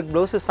ஆரி ஒர்க்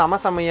ப்ளவுஸு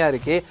செமையாக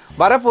இருக்குது,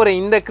 வரப்போகிற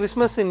இந்த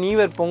கிறிஸ்மஸ் நியூ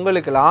இயர்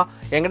பொங்கலுக்கெல்லாம்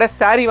என்கிட்ட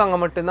சாரீ வாங்க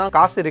மட்டும்தான்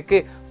காசு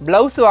இருக்குது,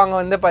 ப்ளவுஸ் வாங்க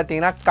வந்து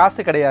பார்த்தீங்கன்னா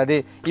காசு கிடையாது,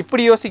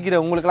 இப்படி யோசிக்கிற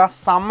உங்களுக்குலாம்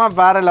செம்ம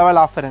வேறு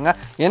லெவல் ஆஃபருங்க.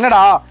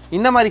 என்னடா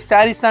இந்த மாதிரி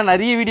சாரீஸ்லாம்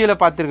நிறைய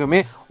வீடியோவில்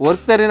பார்த்துருக்கோமே,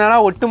 ஒருத்தர் என்னன்னா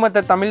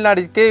ஒட்டுமொத்த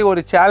தமிழ்நாடுக்கே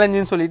ஒரு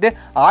சேலஞ்சுன்னு சொல்லிட்டு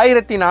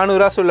 1400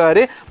 ரூபா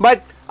சொல்லுவார்.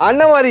 பட்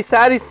அந்த மாதிரி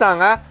சாரீஸ்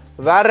தாங்க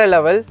வேற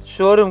லெவல்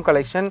ஷோரூம்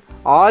கலெக்ஷன்.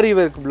 ஆரி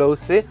ஒர்க்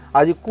ப்ளவுஸு,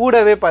 அது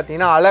கூடவே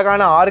பார்த்தீங்கன்னா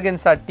அழகான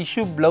ஆர்கன்ஸா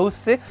டிஷ்யூ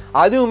ப்ளவுஸு,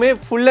 அதுவுமே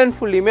ஃபுல் அண்ட்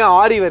ஃபுல்லியுமே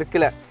ஆரி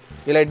ஒர்க்கில்.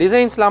 இதில்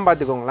டிசைன்ஸ்லாம்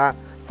பார்த்துக்கோங்களேன்,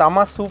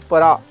 செம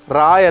சூப்பராக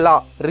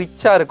ராயலாக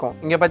ரிச்சாக இருக்கும்.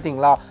 இங்கே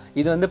பார்த்தீங்களா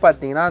இது வந்து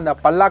பார்த்தீங்கன்னா அந்த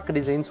பல்லாக்கு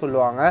டிசைன்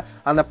சொல்லுவாங்க,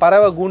 அந்த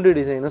பறவை கூண்டு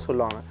டிசைன்னு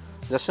சொல்லுவாங்க.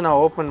 ஜஸ்ட்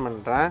நான் ஓப்பன்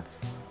பண்ணுறேன்,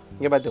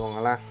 இங்கே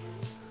பார்த்துக்கோங்களேன்,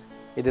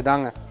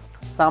 இதுதாங்க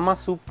செம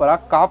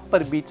சூப்பராக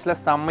காப்பர் பீட்ஸில்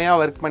செம்மையாக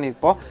ஒர்க்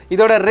பண்ணியிருப்போம்.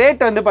 இதோட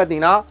ரேட் வந்து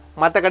பார்த்தீங்கன்னா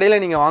மற்ற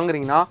கடையில் நீங்கள்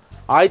வாங்குறீங்கன்னா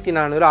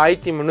 1400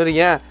 1300,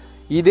 ஏன்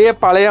இதே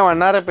பழைய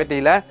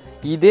வண்ணாரப்பேட்டையில்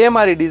இதே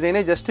மாதிரி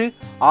டிசைனே ஜஸ்ட்டு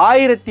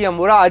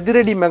 1050 ரூபா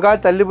அதிரடி மெகா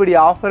தள்ளுபடி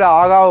ஆஃபர்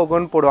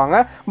ஆகாவோன்னு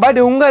போடுவாங்க. பட்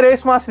உங்கள்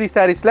ரேஷ்மா ஸ்ரீ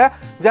சாரீஸில்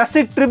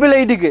ஜஸ்ட்டு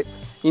 888க்கு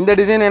இந்த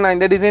டிசைன் நான்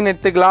இந்த டிசைன்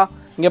எடுத்துக்கலாம்.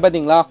 இங்கே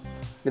பார்த்தீங்களா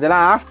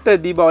இதெல்லாம் after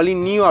Deepavali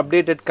new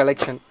updated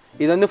collection.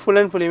 இது வந்து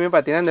ஃபுல் அண்ட் ஃபுல்லுமே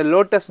பார்த்தீங்கன்னா இந்த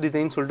லோட்டஸ்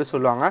டிசைன் சொல்லிட்டு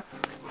சொல்லுவாங்க,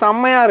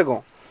 செம்மையாக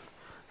இருக்கும்.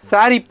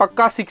 சாரி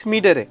பக்கா 6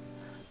 மீட்டரு,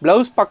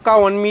 ப்ளவுஸ் பக்கா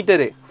 1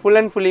 மீட்டரு, ஃபுல்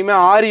அண்ட் ஃபுல்லுமே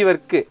ஆரி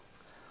ஒர்க்கு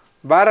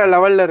வேறு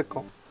லெவலில்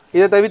இருக்கும்.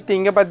 இதை தவிர்த்து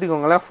இங்கே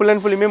பார்த்துக்கோங்களேன், ஃபுல்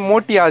அண்ட் ஃபுல்லுமே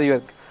மோட்டி ஆரி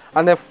ஒர்க்,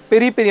 அந்த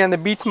பெரிய பெரிய அந்த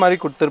பீட்ஸ் மாதிரி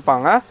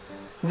கொடுத்துருப்பாங்க.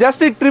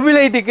 ஜஸ்ட்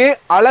 888க்கு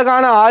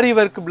அழகான ஆரி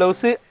ஒர்க்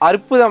ப்ளவுஸு,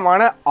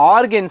 அற்புதமான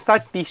ஆர்கன்ஸா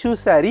டிஷ்யூ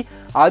சாரி,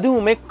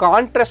 அதுவுமே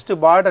கான்ட்ராஸ்ட்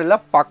பார்டர்ல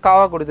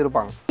பக்காவா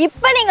கொடுத்துருப்பாங்க.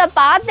 இப்போ நீங்க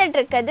பார்த்துட்டு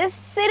இருக்கிறது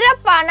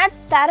சிறப்பான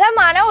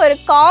தரமான ஒரு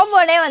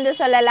காம்போனே வந்து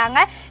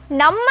சொல்லலாங்க.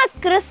 நம்ம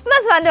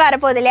கிறிஸ்மஸ் வந்து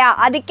வரப்போகுது இல்லையா,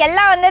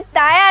 அதுக்கெல்லாம் வந்து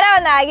தயாராக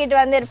வந்து ஆகிட்டு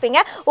வந்து இருப்பீங்க.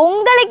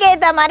 உங்களுக்கு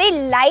ஏற்ற மாதிரி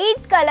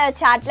லைட் கலர்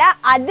சார்ட்ல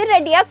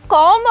அதிரடியாக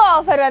காம்போ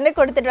ஆஃபர் வந்து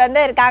கொடுத்துட்டு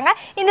வந்து இருக்காங்க.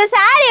 இந்த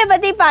சாரியை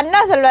பற்றி இப்போ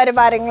அண்ணா சொல்லுவார்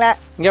பாருங்களேன்.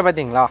 இங்கே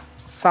பார்த்தீங்களா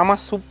செம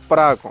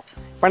சூப்பராக இருக்கும்.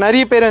 இப்போ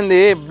நிறைய பேர் வந்து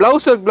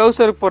ப்ளவுஸ்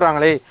ஒர்க்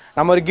போடுறாங்களே,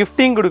 நம்ம ஒரு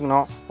கிஃப்டிங்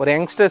கொடுக்கணும் ஒரு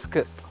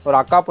யங்ஸ்டர்ஸ்க்கு, ஒரு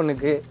அக்கா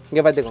பொண்ணுக்கு,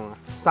 இங்கே பார்த்துக்கோங்க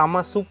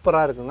செம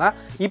சூப்பராக இருக்குங்க.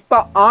 இப்போ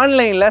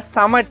ஆன்லைனில்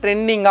செம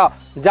ட்ரெண்டிங்காக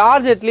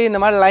ஜார்ஜெட்லேயே இந்த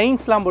மாதிரி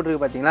லைன்ஸ்லாம்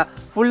போட்டிருக்கு பார்த்தீங்கன்னா,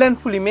 ஃபுல் அண்ட்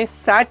ஃபுல்லுமே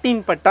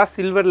சாட்டின் பட்டா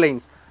சில்வர்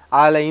லைன்ஸ்,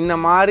 அதில் இந்த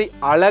மாதிரி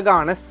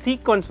அழகான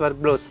சீக்வன்ஸ்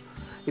ஒர்க் ப்ளவுஸ்.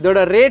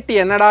 இதோட ரேட்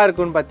என்னடா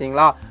இருக்குன்னு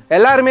பார்த்தீங்களா,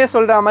 எல்லாருமே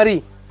சொல்கிற மாதிரி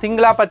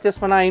சிங்கிளாக பர்ச்சேஸ்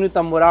பண்ணால்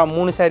 550 ரூபா,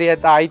 3 சாரி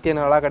ஏற்ற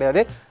 1500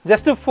 கிடையாது,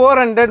 ஜஸ்ட்டு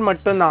 400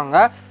 மட்டும்தாங்க.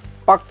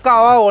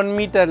 பக்காவாக 1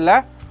 மீட்டரில்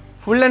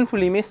ஃபுல் அண்ட்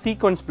ஃபுல்லுமே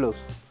சீக்வன்ஸ்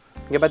ப்ளவுஸ்.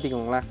 இங்கே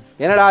பார்த்திக்கோங்களேன்,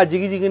 என்னடா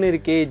ஜிகுன்னு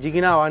இருக்கே,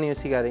 ஜிகினாவான்னு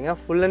யோசிக்காதீங்க,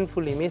 ஃபுல் அண்ட்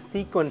ஃபுல்லுமே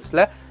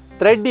சீக்வன்ஸில்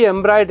த்ரெட்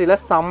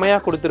எம்ப்ராய்டரியில்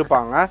செம்மையாக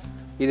கொடுத்துருப்பாங்க.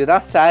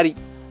 இதுதான் saree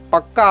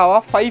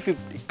பக்காவாக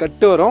 550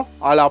 கட்டு வரும்.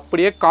 அதில்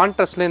அப்படியே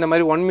கான்ட்ராஸ்டில் இந்த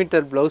மாதிரி 1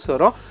 மீட்டர் ப்ளவுஸ்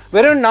வரும்.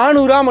 வெறும்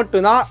 400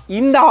 மட்டும்தான்.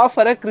 இந்த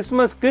ஆஃபரை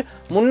கிறிஸ்மஸ்க்கு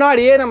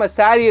முன்னாடியே நம்ம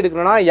saree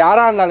எடுக்கணும்னா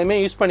யாராக இருந்தாலுமே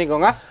யூஸ்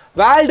பண்ணிக்கோங்க.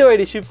 வேர்ல்டு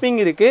வைடு ஷிப்பிங்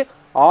இருக்குது.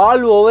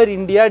 All over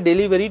India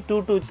delivery 2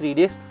 to 3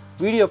 days.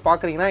 Video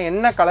பார்க்குறீங்கன்னா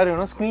என்ன கலர்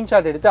வேணும்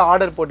ஸ்க்ரீன்ஷாட் எடுத்து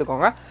ஆர்டர்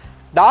போட்டுக்கோங்க.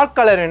 டார்க்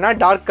கலர் வேணால்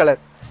டார்க்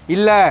கலர்,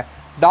 இல்லை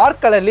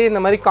டார்க் கலர்லேயே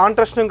இந்த மாதிரி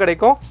கான்ட்ராஸ்ட்டும்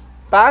கிடைக்கும்.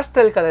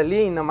 பேஸ்டல்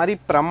கலர்லேயே இந்த மாதிரி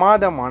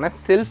பிரமாதமான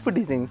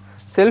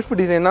செல்ஃப்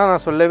டிசைன்னா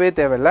நான் சொல்லவே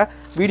தேவையில்லை,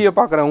 வீடியோ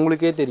பார்க்குற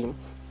உங்களுக்கே தெரியும்.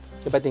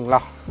 இப்போ பார்த்தீங்களா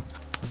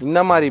இந்த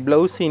மாதிரி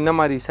ப்ளவுஸு இந்த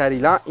மாதிரி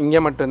சாரீலாம் இங்கே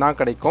மட்டும்தான்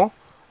கிடைக்கும்.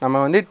 நம்ம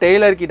வந்து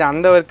டெய்லர்கிட்ட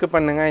அந்த ஒர்க்கு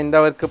பண்ணுங்கள் இந்த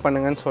ஒர்க்கு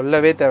பண்ணுங்கன்னு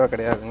சொல்லவே தேவை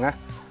கிடையாதுங்க.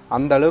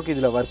 அந்த அளவுக்கு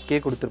இதில் ஒர்க்கே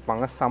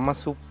கொடுத்துருப்பாங்க. செம்ம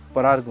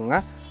சூப்பராக இருக்குங்க.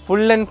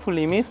 ஃபுல் அண்ட்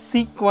ஃபுல்லுமே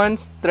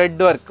சீக்வன்ஸ்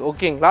த்ரெட் ஒர்க்.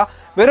 ஓகேங்களா,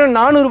 வெறும்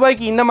 400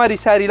 ரூபாய்க்கு இந்த மாதிரி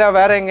சாரீலாம்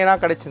வேறு எங்கேனா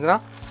கிடச்சிதுன்னா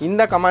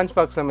இந்த கமெண்ட்ஸ்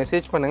பாக்ஸில்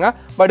மெசேஜ் பண்ணுங்கள்.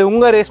 பட்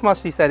உங்கள் ரேஷ்மா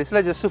ஸ்ரீ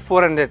சாரீஸில் ஜஸ்ட்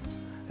 400,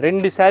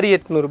 2 சாரீ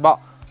 800 ரூபா.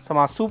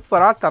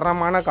 சூப்பராக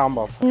தரமான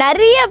காம்போ.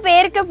 நிறைய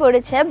பேருக்கு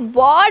பிடிச்ச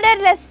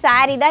பார்டர்லெஸ்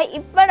சாரீ தான்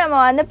இப்போ நம்ம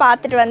வந்து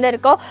பார்த்துட்டு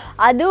வந்திருக்கோம்.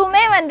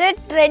 அதுவுமே வந்து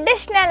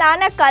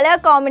ட்ரெடிஷ்னலான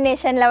கலர்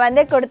காம்பினேஷனில்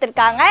வந்து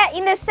கொடுத்துருக்காங்க.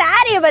 இந்த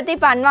சாரியை பற்றி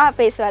இப்போ அன்வா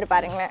பேசுவார்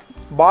பாருங்களேன்.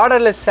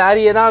 பார்டர்லெஸ்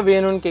சாரியே தான்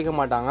வேணும்னு கேட்க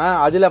மாட்டாங்க.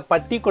 அதில்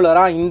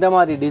பர்டிகுலராக இந்த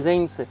மாதிரி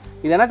டிசைன்ஸ்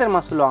இது என்ன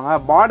தெரியுமா சொல்லுவாங்க,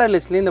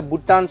 பார்டர்லெஸ்லேயே இந்த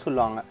புட்டான்னு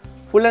சொல்லுவாங்க.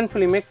 ஃபுல் அண்ட்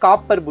ஃபுல்லுமே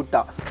காப்பர்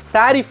புட்டா.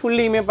 சாரீ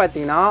ஃபுல்லையுமே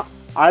பார்த்தீங்கன்னா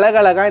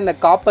அழகழகாக இந்த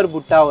காப்பர்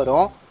புட்டா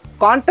வரும்.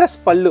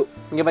 கான்ட்ராஸ்ட் பல்லு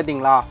இங்கே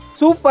பார்த்தீங்களா,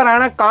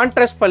 சூப்பரான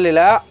கான்ட்ராஸ்ட் பல்லில்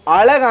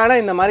அழகான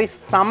இந்த மாதிரி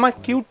செம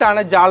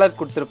க்யூட்டான ஜாலர்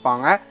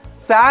கொடுத்துருப்பாங்க.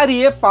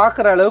 சாரியே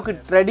பார்க்குற அளவுக்கு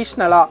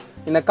ட்ரெடிஷ்னலாக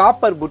இந்த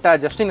காப்பர் புட்டா.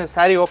 ஜஸ்ட் இந்த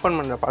சாரீ ஓப்பன்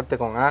பண்ண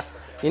பார்த்துக்கோங்க.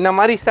 இந்த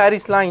மாதிரி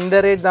சாரீஸ்லாம் இந்த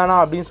ரேட் தானா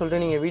அப்படின்னு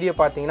சொல்லிட்டு நீங்கள் வீடியோ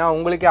பார்த்தீங்கன்னா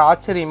உங்களுக்கே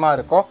ஆச்சரியமாக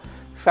இருக்கும்.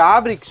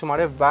 ஃபேப்ரிக்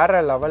சும்மாவே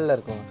வேறு லெவலில்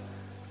இருக்குங்க.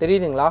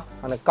 தெரியுதுங்களா,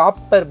 அந்த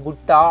காப்பர்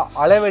புட்டா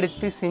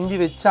அளவெடுத்து செஞ்சு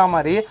வச்சா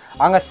மாதிரி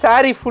அங்கே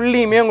சாரீ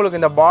ஃபுல்லையுமே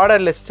உங்களுக்கு இந்த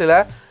பார்டர் லிஸ்ட்டில்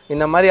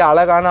இந்த மாதிரி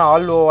அழகான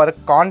ஆல் ஓவர்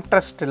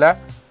கான்ட்ராஸ்ட்டில்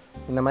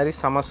இந்த மாதிரி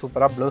செம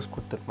சூப்பராக ப்ளவுஸ்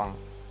கொடுத்துருப்பாங்க.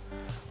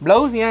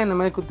 ப்ளவுஸ் ஏன் இந்த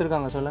மாதிரி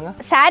கொடுத்துருக்காங்க சொல்லுங்கள்.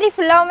 சாரீ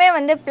ஃபுல்லாகவுமே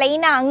வந்து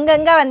பிளெயினாக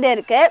அங்கங்கே வந்து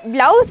இருக்குது.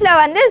 ப்ளவுஸில்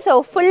வந்து ஸோ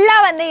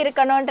ஃபுல்லாக வந்து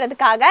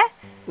இருக்கணுன்றதுக்காக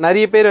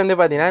நிறைய பேர் வந்து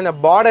பார்த்தீங்கன்னா இந்த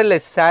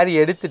பார்டர்லெஸ் சாரீ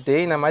எடுத்துகிட்டு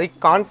இந்த மாதிரி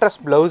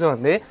கான்ட்ராஸ்ட் ப்ளவுஸை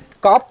வந்து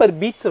காப்பர்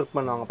பீட்ஸ் ஒர்க்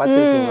பண்ணுவாங்க.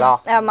 பார்த்துருக்கீங்களா,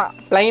 ஆமாம்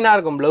பிளைனாக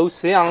இருக்கும்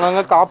ப்ளவுஸு,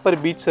 அங்கங்கே காப்பர்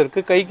பீட்ஸ்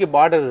இருக்குது, கைக்கு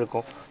பார்டர்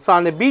இருக்கும். ஸோ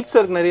அந்த பீட்ஸ்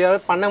ஒர்க் நிறைய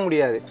பண்ண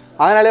முடியாது.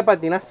 அதனாலே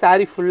பார்த்தீங்கன்னா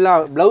சாரீ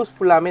ஃபுல்லாக ப்ளவுஸ்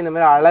ஃபுல்லாமே இந்த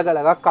மாதிரி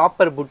அழகழகாக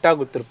காப்பர் புட்டா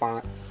கொடுத்துருப்பாங்க.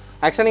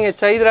 ஆக்சுவலாக நீங்கள்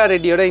சைத்ரா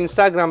ரெட்டியோட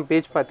இன்ஸ்டாகிராம்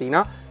பேஜ்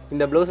பார்த்தீங்கன்னா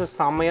இந்த ப்ளவுஸை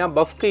செம்மையாக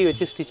பஃப் கை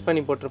வச்சு ஸ்டிச்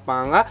பண்ணி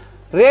போட்டிருப்பாங்க.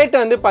 ரேட்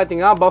வந்து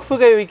பார்த்தீங்கன்னா பஃப்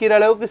கை விற்கிற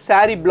அளவுக்கு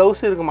சாரீ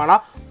ப்ளவுஸ் இருக்குமானா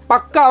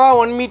பக்காவாக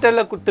 1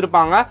 மீட்டரில்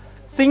கொடுத்துருப்பாங்க.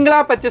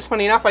 சிங்கிளாக பர்ச்சேஸ்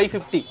பண்ணிங்கன்னா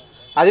 550,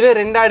 அதுவே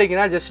 2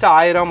 எடுக்கினா ஜஸ்ட்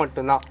 1000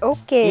 மட்டும்தான்.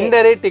 இந்த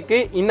ரேட்டுக்கு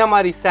இந்த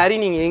மாதிரி சாரீ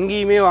நீங்கள்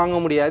எங்கேயுமே வாங்க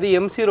முடியாது.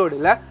 எம்சி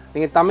ரோடில்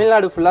நீங்கள்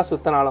தமிழ்நாடு ஃபுல்லாக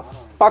சுற்றினாலும்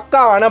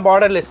பக்காவான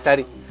பார்டர்லெஸ்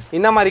சாரீ.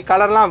 இந்த மாதிரி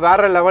கலர்லாம்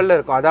வேறு லெவலில்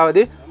இருக்கும்.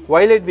 அதாவது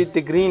வயலட்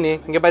வித் க்ரீனு,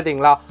 இங்கே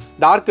பார்த்தீங்களா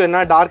டார்க்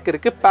வேணா டார்க்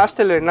இருக்குது,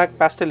 பேஸ்டல் வேணா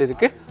பேஸ்டல்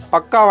இருக்குது.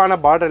 பக்காவான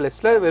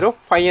பார்டர்லெஸ்ல வெறும்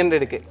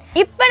 500க்கு.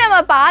 இப்போ நம்ம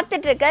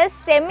பார்த்துட்டு இருக்க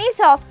செமி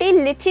சாஃப்டி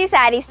லிச்சி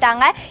சாரீஸ்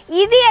தாங்க.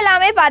 இது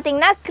எல்லாமே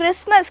பார்த்தீங்கன்னா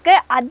கிறிஸ்மஸ்க்கு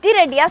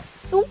அதிரடியாக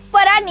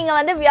சூப்பராக நீங்கள்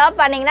வந்து வியர்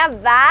பண்ணிங்கன்னா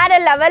வேறு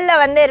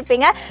லெவலில் வந்து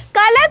இருப்பீங்க.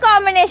 கலர்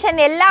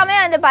காம்பினேஷன் எல்லாமே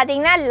வந்து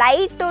பார்த்தீங்கன்னா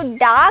லைட் டு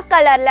டார்க்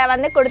கலரில்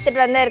வந்து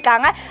கொடுத்துட்டு வந்து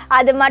இருக்காங்க.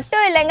 அது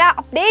மட்டும் இல்லைங்க,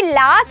 அப்படியே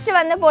லாஸ்ட்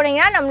வந்து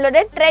போனீங்கன்னா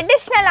நம்மளோட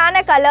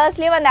ட்ரெடிஷ்னலான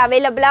கலர்ஸ்லேயும் வந்து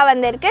அவைலபிளாக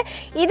வந்து இருக்குது.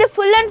 இது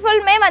ஃபுல் அண்ட்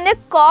ஃபுல்மே வந்து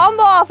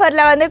காம்போ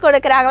ஆஃபரில் வந்து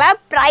கொடுக்குறாங்களா.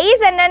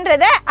 ப்ரைஸ்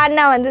என்னன்றதை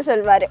அண்ணா வந்து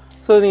சொல்வார்.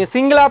 ஸோ நீங்கள்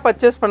சிங்கிளாக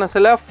பர்ச்சேஸ் பண்ண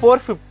சொல்ல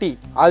 450,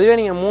 அதுவே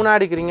நீங்கள் 3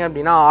 எடுக்கிறீங்க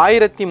அப்படின்னா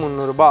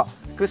 1300 ரூபா.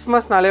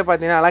 கிறிஸ்மஸ்னாலே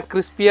பார்த்தீங்கன்னா எல்லாம்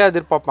கிறிஸ்பியாக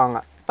எதிர்பார்ப்பாங்க.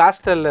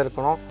 பேஸ்டலில்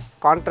இருக்கணும்,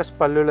 கான்ட்ராஸ்ட்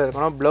பல்லுவில்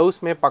இருக்கணும்,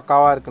 ப்ளவுஸுமே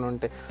பக்காவாக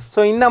இருக்கணும்ன்ட்டு.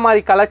 ஸோ இந்த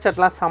மாதிரி கலர்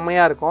சார்ட்லாம்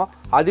செம்மையாக இருக்கும்.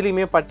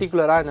 அதுலேயுமே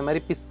பர்டிகுலராக இந்த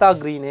மாதிரி பிஸ்தா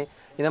க்ரீனு,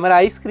 இந்த மாதிரி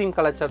ஐஸ்கிரீம்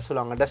கலர் சார்ட்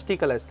சொல்லுவாங்க, டஸ்டி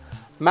கலர்ஸ்.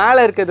 மேலே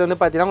இருக்கிறது வந்து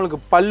பார்த்தீங்கன்னா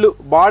உங்களுக்கு பல்லு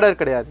பார்டர்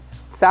கிடையாது.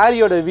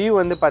 சாரியோட வியூ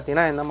வந்து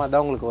பார்த்தீங்கன்னா இந்த மாதிரி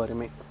தான் உங்களுக்கு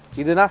வருமே.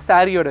 இதுதான்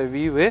சாரியோட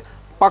வியூவு.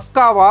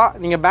 பக்காவாக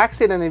நீங்கள் பேக்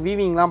சைடு அந்த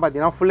வீவிங்லாம்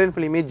பார்த்தீங்கன்னா ஃபுல் அண்ட்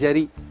ஃபுல்லுமே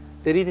ஜரி.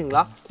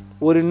 தெரியுதுங்களா,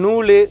 ஒரு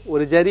நூல்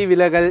ஒரு ஜரி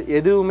விலகல்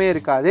எதுவுமே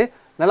இருக்காது.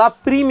 நல்லா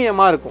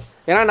ப்ரீமியமாக இருக்கும்.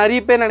 ஏன்னா நிறைய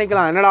பேர்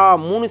நினைக்கலாம் என்னடா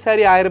 3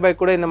 சாரீ 1000 ரூபாய்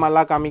கூட இந்த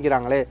மாதிரிலாம்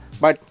காமிக்கிறாங்களே.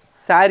 பட்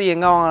சாரீ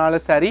எங்கே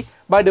வாங்கினாலும் சாரீ.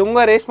 பட்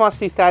உங்கள் ரேஷ்மா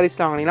ஸ்ரீ சாரீஸ்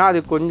வாங்கினீங்கன்னா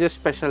அது கொஞ்சம்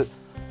ஸ்பெஷல்.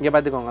 இங்கே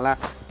பார்த்துக்கோங்களேன்,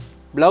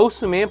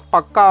 ப்ளவுஸுமே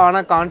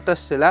பக்காவான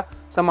கான்ட்ராஸ்ட்டில்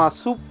செம்ம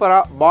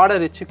சூப்பராக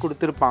பார்டர் வச்சு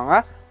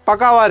கொடுத்துருப்பாங்க.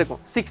 பக்காவாக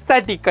இருக்கும்.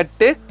 630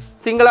 கட்டு.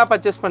 சிங்கிளாக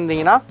பர்ச்சேஸ்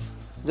பண்ணுறீங்கன்னா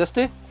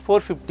ஜஸ்ட்டு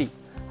 450,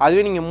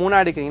 அதுவே நீங்கள் 3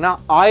 எடுக்கிறீங்கன்னா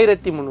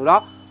 1300.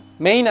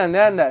 மெயின் வந்து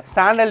அந்த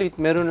சாண்டல் வித்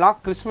மெரூன்லாம்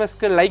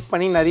கிறிஸ்மஸ்க்கு லைக்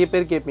பண்ணி நிறைய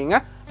பேர் கேட்பீங்க.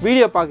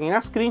 வீடியோ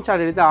பார்க்கிங்கன்னா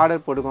ஸ்க்ரீன்ஷாட் எடுத்து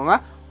ஆர்டர் போட்டுக்கோங்க.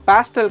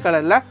 பேஸ்டல்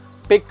கலரில்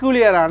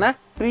பெக்குலியரான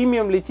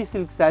ப்ரீமியம் லிச்சி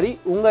சில்க் சாரீ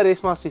உங்கள்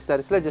ரேஷ்மா ஸ்ரீ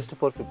சாரீஸில் ஜஸ்ட்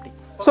 450.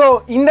 ஸோ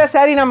இந்த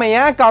சாரீ நம்ம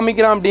ஏன்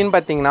காமிக்கிறோம் அப்படின்னு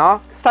பார்த்தீங்கன்னா,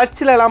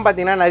 சர்ச்சிலலாம்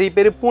பார்த்தீங்கன்னா நிறைய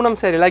பேர் பூனம்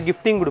சாரீலாம்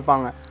கிஃப்டிங்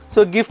கொடுப்பாங்க.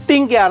 ஸோ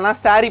கிஃப்டிங்க்கு யாருன்னா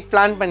சாரீ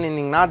பிளான்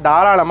பண்ணியிருந்தீங்கன்னா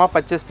தாராளமாக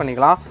பர்ச்சேஸ்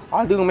பண்ணிக்கலாம்.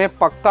 அதுவுமே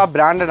பக்கா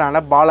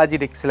பிராண்டடான பாலாஜி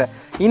டெக்ஸில்.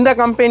 இந்த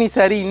கம்பெனி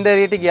சாரீ இந்த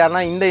ரேட்டுக்கு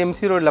யாருன்னா இந்த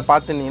எம்சி ரோடில்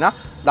பார்த்துருந்தீங்கன்னா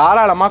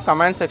தாராளமாக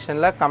கமெண்ட்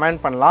செக்ஷனில்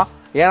கமெண்ட் பண்ணலாம்.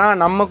 ஏன்னா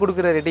நம்ம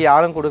கொடுக்குற ரேட்டு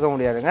யாரும் கொடுக்க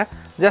முடியாதுங்க.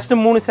 ஜஸ்ட்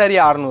 3 saree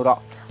 600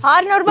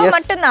 600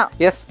 மட்டும்தான்.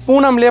 எஸ்,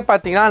 பூனம்லேயே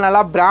பார்த்தீங்கன்னா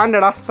நல்லா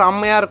பிராண்டடாக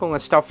செம்மையாக இருக்குங்க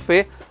ஸ்டஃப்பு.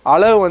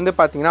 அளவு வந்து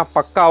பார்த்தீங்கன்னா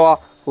பக்காவாக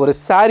ஒரு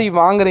saree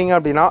வாங்குறீங்க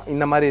அப்படின்னா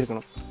இந்த மாதிரி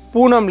இருக்கணும்.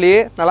 பூனம்லேயே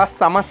நல்லா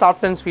செம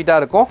சாஃப்ட் அண்ட்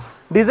ஸ்வீட்டாக இருக்கும்.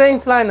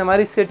 டிசைன்ஸ்லாம் இந்த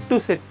மாதிரி செட் டு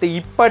செட்டு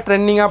இப்போ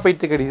ட்ரெண்டிங்காக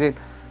போயிட்டுருக்க டிசைன்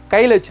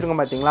கையில்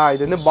வச்சுருக்கோம் பார்த்தீங்களா.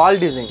 இது வந்து பால்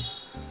டிசைன்.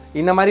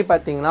 இந்த மாதிரி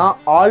பார்த்தீங்கன்னா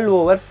ஆல்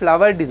ஓவர்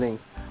ஃப்ளவர்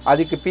டிசைன்ஸ்.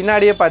 அதுக்கு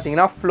பின்னாடியே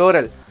பார்த்தீங்கன்னா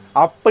ஃப்ளோரல்.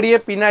 அப்படியே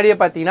பின்னாடியே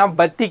பார்த்தீங்கன்னா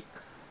பத்திக்.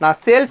 நான்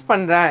சேல்ஸ்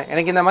பண்ணுறேன்,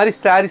 எனக்கு இந்த மாதிரி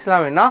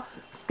சாரீஸ்லாம் வேணும்னா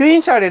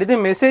ஸ்க்ரீன்ஷாட் எடுத்து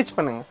மெசேஜ்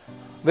பண்ணுங்கள்.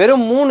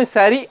 வெறும் 3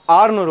 saree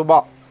 600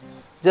 ரூபாய்.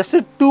 ஜஸ்ட்டு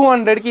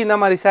 200க்கு இந்த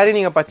மாதிரி saree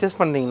நீங்கள் பர்ச்சேஸ்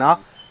பண்ணுறீங்கன்னா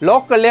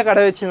லோக்கல்லே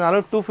கடை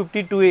வச்சுருந்தாலும்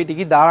 250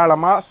 280க்கு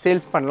தாராளமாக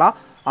சேல்ஸ் பண்ணலாம்.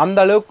 அந்த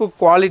அளவுக்கு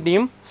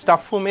குவாலிட்டியும்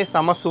ஸ்டஃப்புமே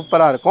செம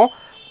சூப்பராக இருக்கும்.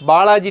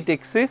 பாலாஜி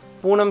டெக்ஸு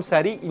பூனம்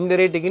saree இந்த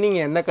ரேட்டுக்கு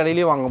நீங்கள் எந்த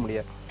கடையிலையும் வாங்க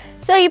முடியாது.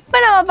 ஸோ இப்போ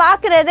நம்ம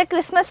பார்க்குறது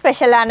கிறிஸ்மஸ்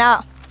ஸ்பெஷலானா?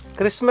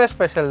 கிறிஸ்மஸ்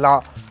ஸ்பெஷல்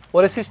தான்.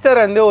 ஒரு சிஸ்டர்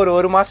வந்து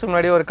ஒரு மாதத்துக்கு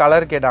முன்னாடி ஒரு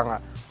கலர் கேட்டாங்க,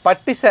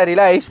 பட்டு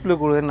சாரியில் ஐஸ் ப்ளூ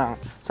கொடுன்னாங்க.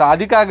 ஸோ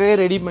அதுக்காகவே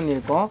ரெடி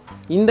பண்ணியிருக்கோம்.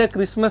 இந்த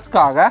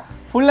கிறிஸ்மஸ்க்காக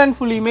ஃபுல் அண்ட்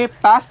ஃபுல்லியுமே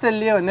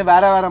பேஸ்டல்லையே வந்து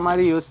வேறு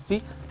மாதிரி யோசித்து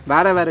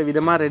வேறு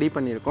விதமாக ரெடி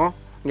பண்ணியிருக்கோம்.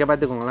 இங்கே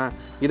பார்த்துக்கோங்களேன்,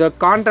 இதோட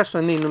கான்ட்ராஸ்ட்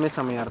வந்து இன்னுமே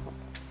செம்மையாக இருக்கும்.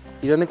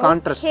 இது வந்து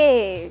கான்ட்ராஸ்ட்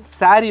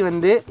saree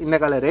வந்து இந்த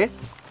கலரு.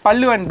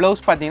 பல்லு அண்ட்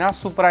ப்ளவுஸ் பார்த்தீங்கன்னா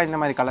சூப்பராக இந்த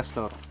மாதிரி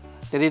கலர்ஸில் வரும்.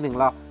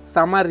 தெரியுதுங்களா?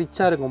 செம்ம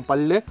ரிச்சாக இருக்கும்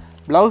பல்லு.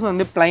 ப்ளவுஸ்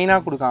வந்து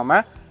ப்ளைனாக கொடுக்காம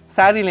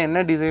சாரியில் என்ன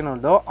டிசைன்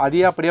வருதோ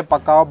அதையே அப்படியே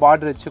பக்காவாக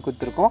பார்டர் வச்சு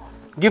கொடுத்துருக்கோம்.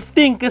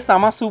 கிஃப்டிங்க்கு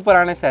செம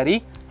சூப்பரான saree.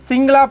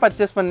 சிங்கிளாக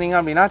பர்ச்சேஸ் பண்ணீங்க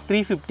அப்படின்னா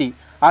 350.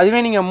 அதுவே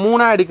நீங்கள்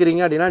 3ஆக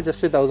எடுக்கிறீங்க அப்படின்னா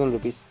ஜஸ்ட் 1000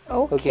 rupees.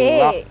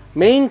 ஓகேங்களா?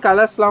 மெயின்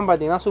கலர்ஸ்லாம்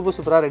பார்த்தீங்கன்னா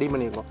சூப்பராக ரெடி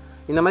பண்ணியிருக்கோம்.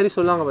 இந்த மாதிரி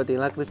சொல்லுவாங்க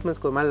பார்த்தீங்களா,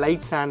 கிறிஸ்மஸ்க்கு ஒரு மாதிரி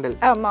லைட் சாண்டல்,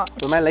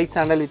 ஒரு மாதிரி லைட்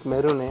சாண்டல் வித்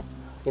மெரூனு,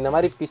 இந்த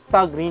மாதிரி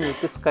பிஸ்தா க்ரீன்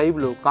வித் ஸ்கை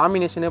ப்ளூ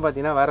காம்பினேஷனே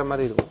பார்த்தீங்கன்னா வேறு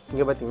மாதிரி இருக்கும்.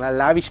 இங்கே பார்த்தீங்கன்னா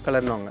லாவிஷ்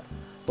கலர்னுவாங்க,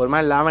 ஒரு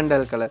மாதிரி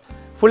லாவெண்டர் கலர்.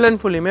 ஃபுல் அண்ட்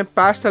ஃபுல்லுமே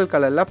பேஸ்டல்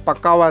கலரில்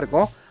பக்காவாக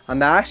இருக்கும்.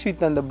 அந்த ஆஷ்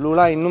வித் அந்த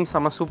ப்ளூலாம் இன்னும்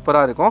செம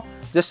சூப்பராக இருக்கும்.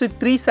 ஜஸ்ட்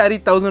 3 saree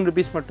 1000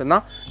 rupees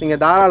மட்டும்தான்.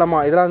 நீங்கள்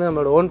தாராளமாக இதெல்லாம் வந்து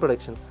நம்மளோட own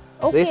production.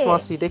 Reshma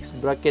Sri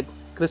bracket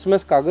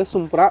கிறிஸ்மஸ்க்காக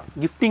சூப்பராக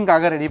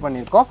கிஃப்டிங்காக ரெடி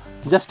பண்ணியிருக்கோம்.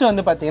 ஜஸ்ட்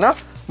வந்து பார்த்தீங்கன்னா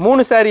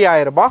 3 saree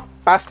 1000 ரூபாய்.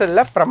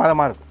 பேஸ்டலில்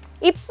பிரமாதமாக இருக்கும்.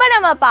 இப்போ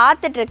நம்ம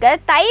பார்த்துட்டு இருக்க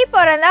தை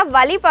பிறந்தா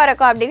வழி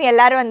பிறக்கும் அப்படின்னு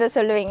எல்லாரும் வந்து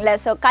சொல்லுவீங்களே.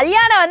 ஸோ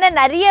கல்யாணம் வந்து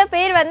நிறைய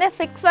பேர் வந்து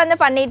ஃபிக்ஸ் வந்து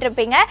பண்ணிட்டு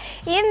இருப்பீங்க.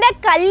 இந்த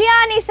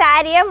கல்யாணி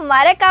சாரியை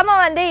மறக்காம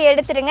வந்து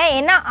எடுத்துருங்க.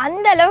 ஏன்னா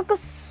அந்த அளவுக்கு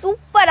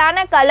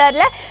சூப்பரான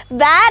கலர்ல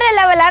வேற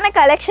லெவலான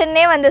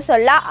கலெக்ஷன்னே வந்து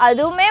சொல்லலாம்.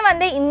 அதுவுமே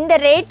வந்து இந்த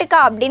ரேட்டுக்கா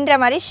அப்படின்ற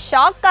மாதிரி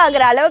ஷாக்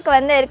ஆகுற அளவுக்கு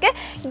வந்து இருக்கு.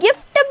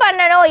 கிஃப்ட்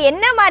பண்ணணும்,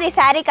 என்ன மாதிரி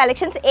சாரீ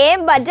கலெக்ஷன்ஸ்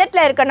ஏன்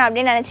பட்ஜெட்ல இருக்கணும்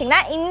அப்படின்னு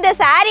நினைச்சீங்கன்னா இந்த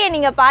சாரியை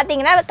நீங்க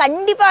பார்த்தீங்கன்னா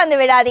கண்டிப்பா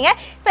வந்து விடாதீங்க.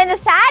 இப்போ இந்த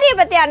சாரியை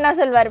பத்தி அண்ணா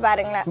சொல்வார்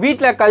பாருங்களேன்.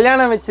 வீட்டில்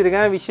கல்யாணம்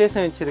வச்சிருக்கேன்,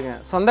 விசேஷம் வச்சிருக்கேன்,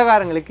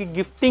 சொந்தக்காரங்களுக்கு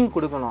கிஃப்டிங்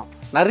கொடுக்கணும்.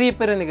 நிறைய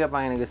பேர் வந்து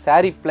கேட்பாங்க, எனக்கு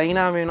saree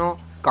பிளைனாக வேணும்,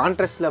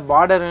 கான்ட்ராஸ்டில்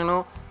பார்டர்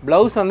வேணும்,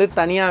 ப்ளவுஸ் வந்து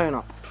தனியாக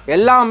வேணும்,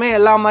 எல்லாமே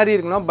எல்லா மாதிரி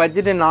இருக்கணும்,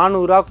 பட்ஜெட்டு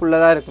 400 ரூபாக்குள்ளே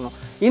தான் இருக்கணும்.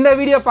 இந்த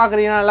வீடியோ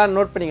பார்க்குறீங்கன்னா எல்லாம்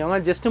நோட் பண்ணிக்கோங்க.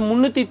 ஜஸ்ட்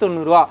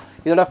 390 ரூபா.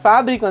 இதோட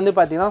ஃபேப்ரிக் வந்து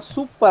பார்த்தீங்கன்னா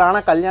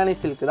சூப்பரான கல்யாணி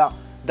சில்க் தான்.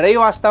 ட்ரை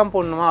வாஷ் தான்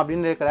போடணுமா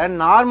அப்படின்னு இருக்கிற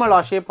நார்மல்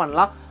வாஷே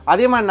பண்ணலாம்.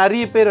 அதே மாதிரி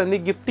நிறைய பேர் வந்து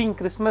கிஃப்டிங்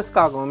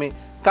கிறிஸ்மஸ்க்காகவுமே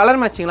கலர்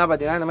மேட்சிங்லாம்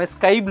பார்த்தீங்கன்னா இந்த மாதிரி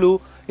ஸ்கை ப்ளூ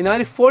இந்த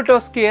மாதிரி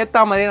ஃபோட்டோஸ்க்கு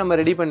ஏற்ற மாதிரியே நம்ம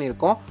ரெடி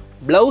பண்ணியிருக்கோம்.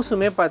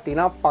 ப்ளவுஸுமே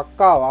பார்த்தீங்கன்னா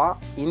பக்காவாக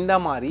இந்த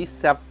மாதிரி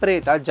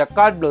செப்பரேட்டாக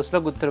ஜக்கார்ட்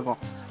ப்ளவுஸில் கொடுத்துருக்கோம்.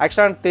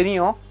 ஆக்சுவலாக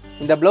தெரியும்,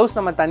 இந்த ப்ளவுஸ்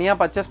நம்ம தனியாக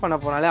பர்ச்சேஸ் பண்ண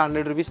போனாலே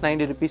 100 rupees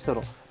 90 rupees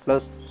வரும்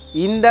ப்ளவுஸ்.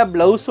 இந்த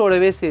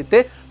ப்ளவுஸோடவே சேர்த்து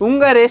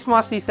உங்கள் ரேஷ்மா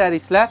ஸ்ரீ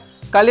சாரீஸில்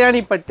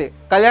கல்யாணி பட்டு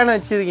கல்யாணம்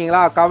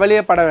வச்சுருக்கீங்களா,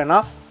 கவலையே பட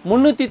வேணாம்.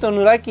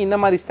 390 ரூபாய்க்கு இந்த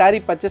மாதிரி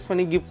saree பர்ச்சேஸ்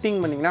பண்ணி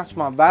கிஃப்டிங் பண்ணிங்கன்னா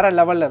சும்மா வேறு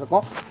லெவலில்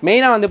இருக்கும்.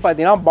 மெயினாக வந்து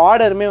பார்த்தீங்கன்னா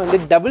பார்டருமே வந்து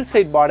டபுள்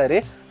சைட் பார்டரு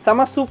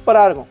செம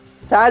சூப்பராக இருக்கும்.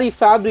 saree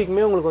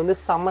ஃபேப்ரிக்குமே உங்களுக்கு வந்து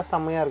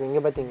செம்மையாக இருக்கும்.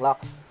 இங்கே பார்த்தீங்களா,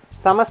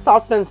 செம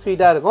சாஃப்ட் அண்ட்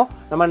ஸ்வீட்டாக இருக்கும்.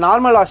 நம்ம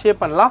நார்மல் வாஷே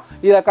பண்ணலாம்.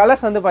 இதில்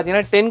கலர்ஸ் வந்து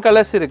பார்த்தீங்கன்னா 10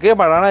 கலர்ஸ் இருக்குது.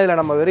 பட் ஆனால் இதில்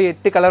நம்ம வெறும்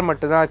 8 கலர்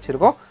மட்டும் தான்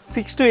வச்சுருக்கோம்.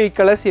 6 to 8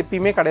 கலர்ஸ்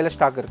எப்பயுமே கடையில்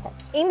ஸ்டாக் இருக்கும்.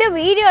 இந்த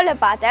வீடியோவில்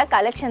பார்த்த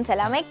கலெக்ஷன்ஸ்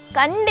எல்லாமே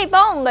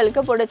கண்டிப்பாக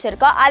உங்களுக்கு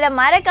பிடிச்சிருக்கோம். அதை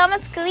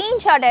மறக்காமல்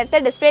ஸ்க்ரீன்ஷாட் எடுத்து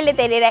டிஸ்பிளேல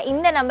தெரியுற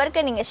இந்த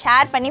நம்பருக்கு நீங்கள்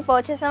ஷேர் பண்ணி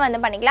பர்ச்சேஸும் வந்து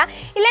பண்ணிக்கலாம்.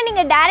 இல்லை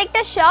நீங்கள்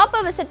டேரெக்டாக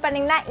ஷாப்பை விசிட்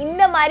பண்ணிங்கன்னா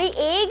இந்த மாதிரி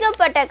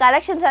ஏகப்பட்ட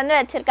கலெக்ஷன்ஸ் வந்து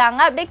வச்சுருக்காங்க,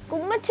 அப்படியே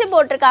குமிச்சு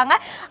போட்டிருக்காங்க.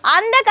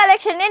 அந்த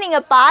கலெக்ஷனே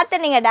நீங்கள்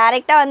பார்த்து நீங்கள்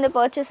டேரெக்டாக வந்து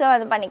பர்ச்சேஸும்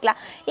வந்து பண்ணிக்கலாம்.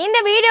 இந்த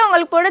வீடியோ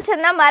உங்களுக்கு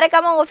பிடிச்சிருந்தா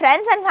மறக்காமல் உங்கள்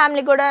ஃப்ரெண்ட்ஸ் அண்ட்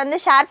ஃபேமிலி கூட வந்து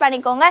ஷேர்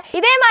பண்ணிக்கோங்க.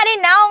 இதே மாதிரி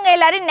நான் உங்கள்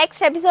எல்லாரும்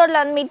நெக்ஸ்ட்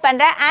எபிசோடில் வந்து மீட்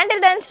பண்ணுறேன். Until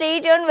then, stay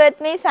tuned with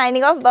me,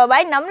 signing off. Bye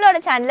bye. நம்மளோட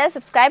சேனலை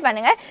சப்ஸ்கிரைப்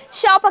பண்ணுங்க,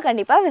 ஷாப்பை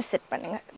கண்டிப்பாக விசிட் பண்ணுங்க.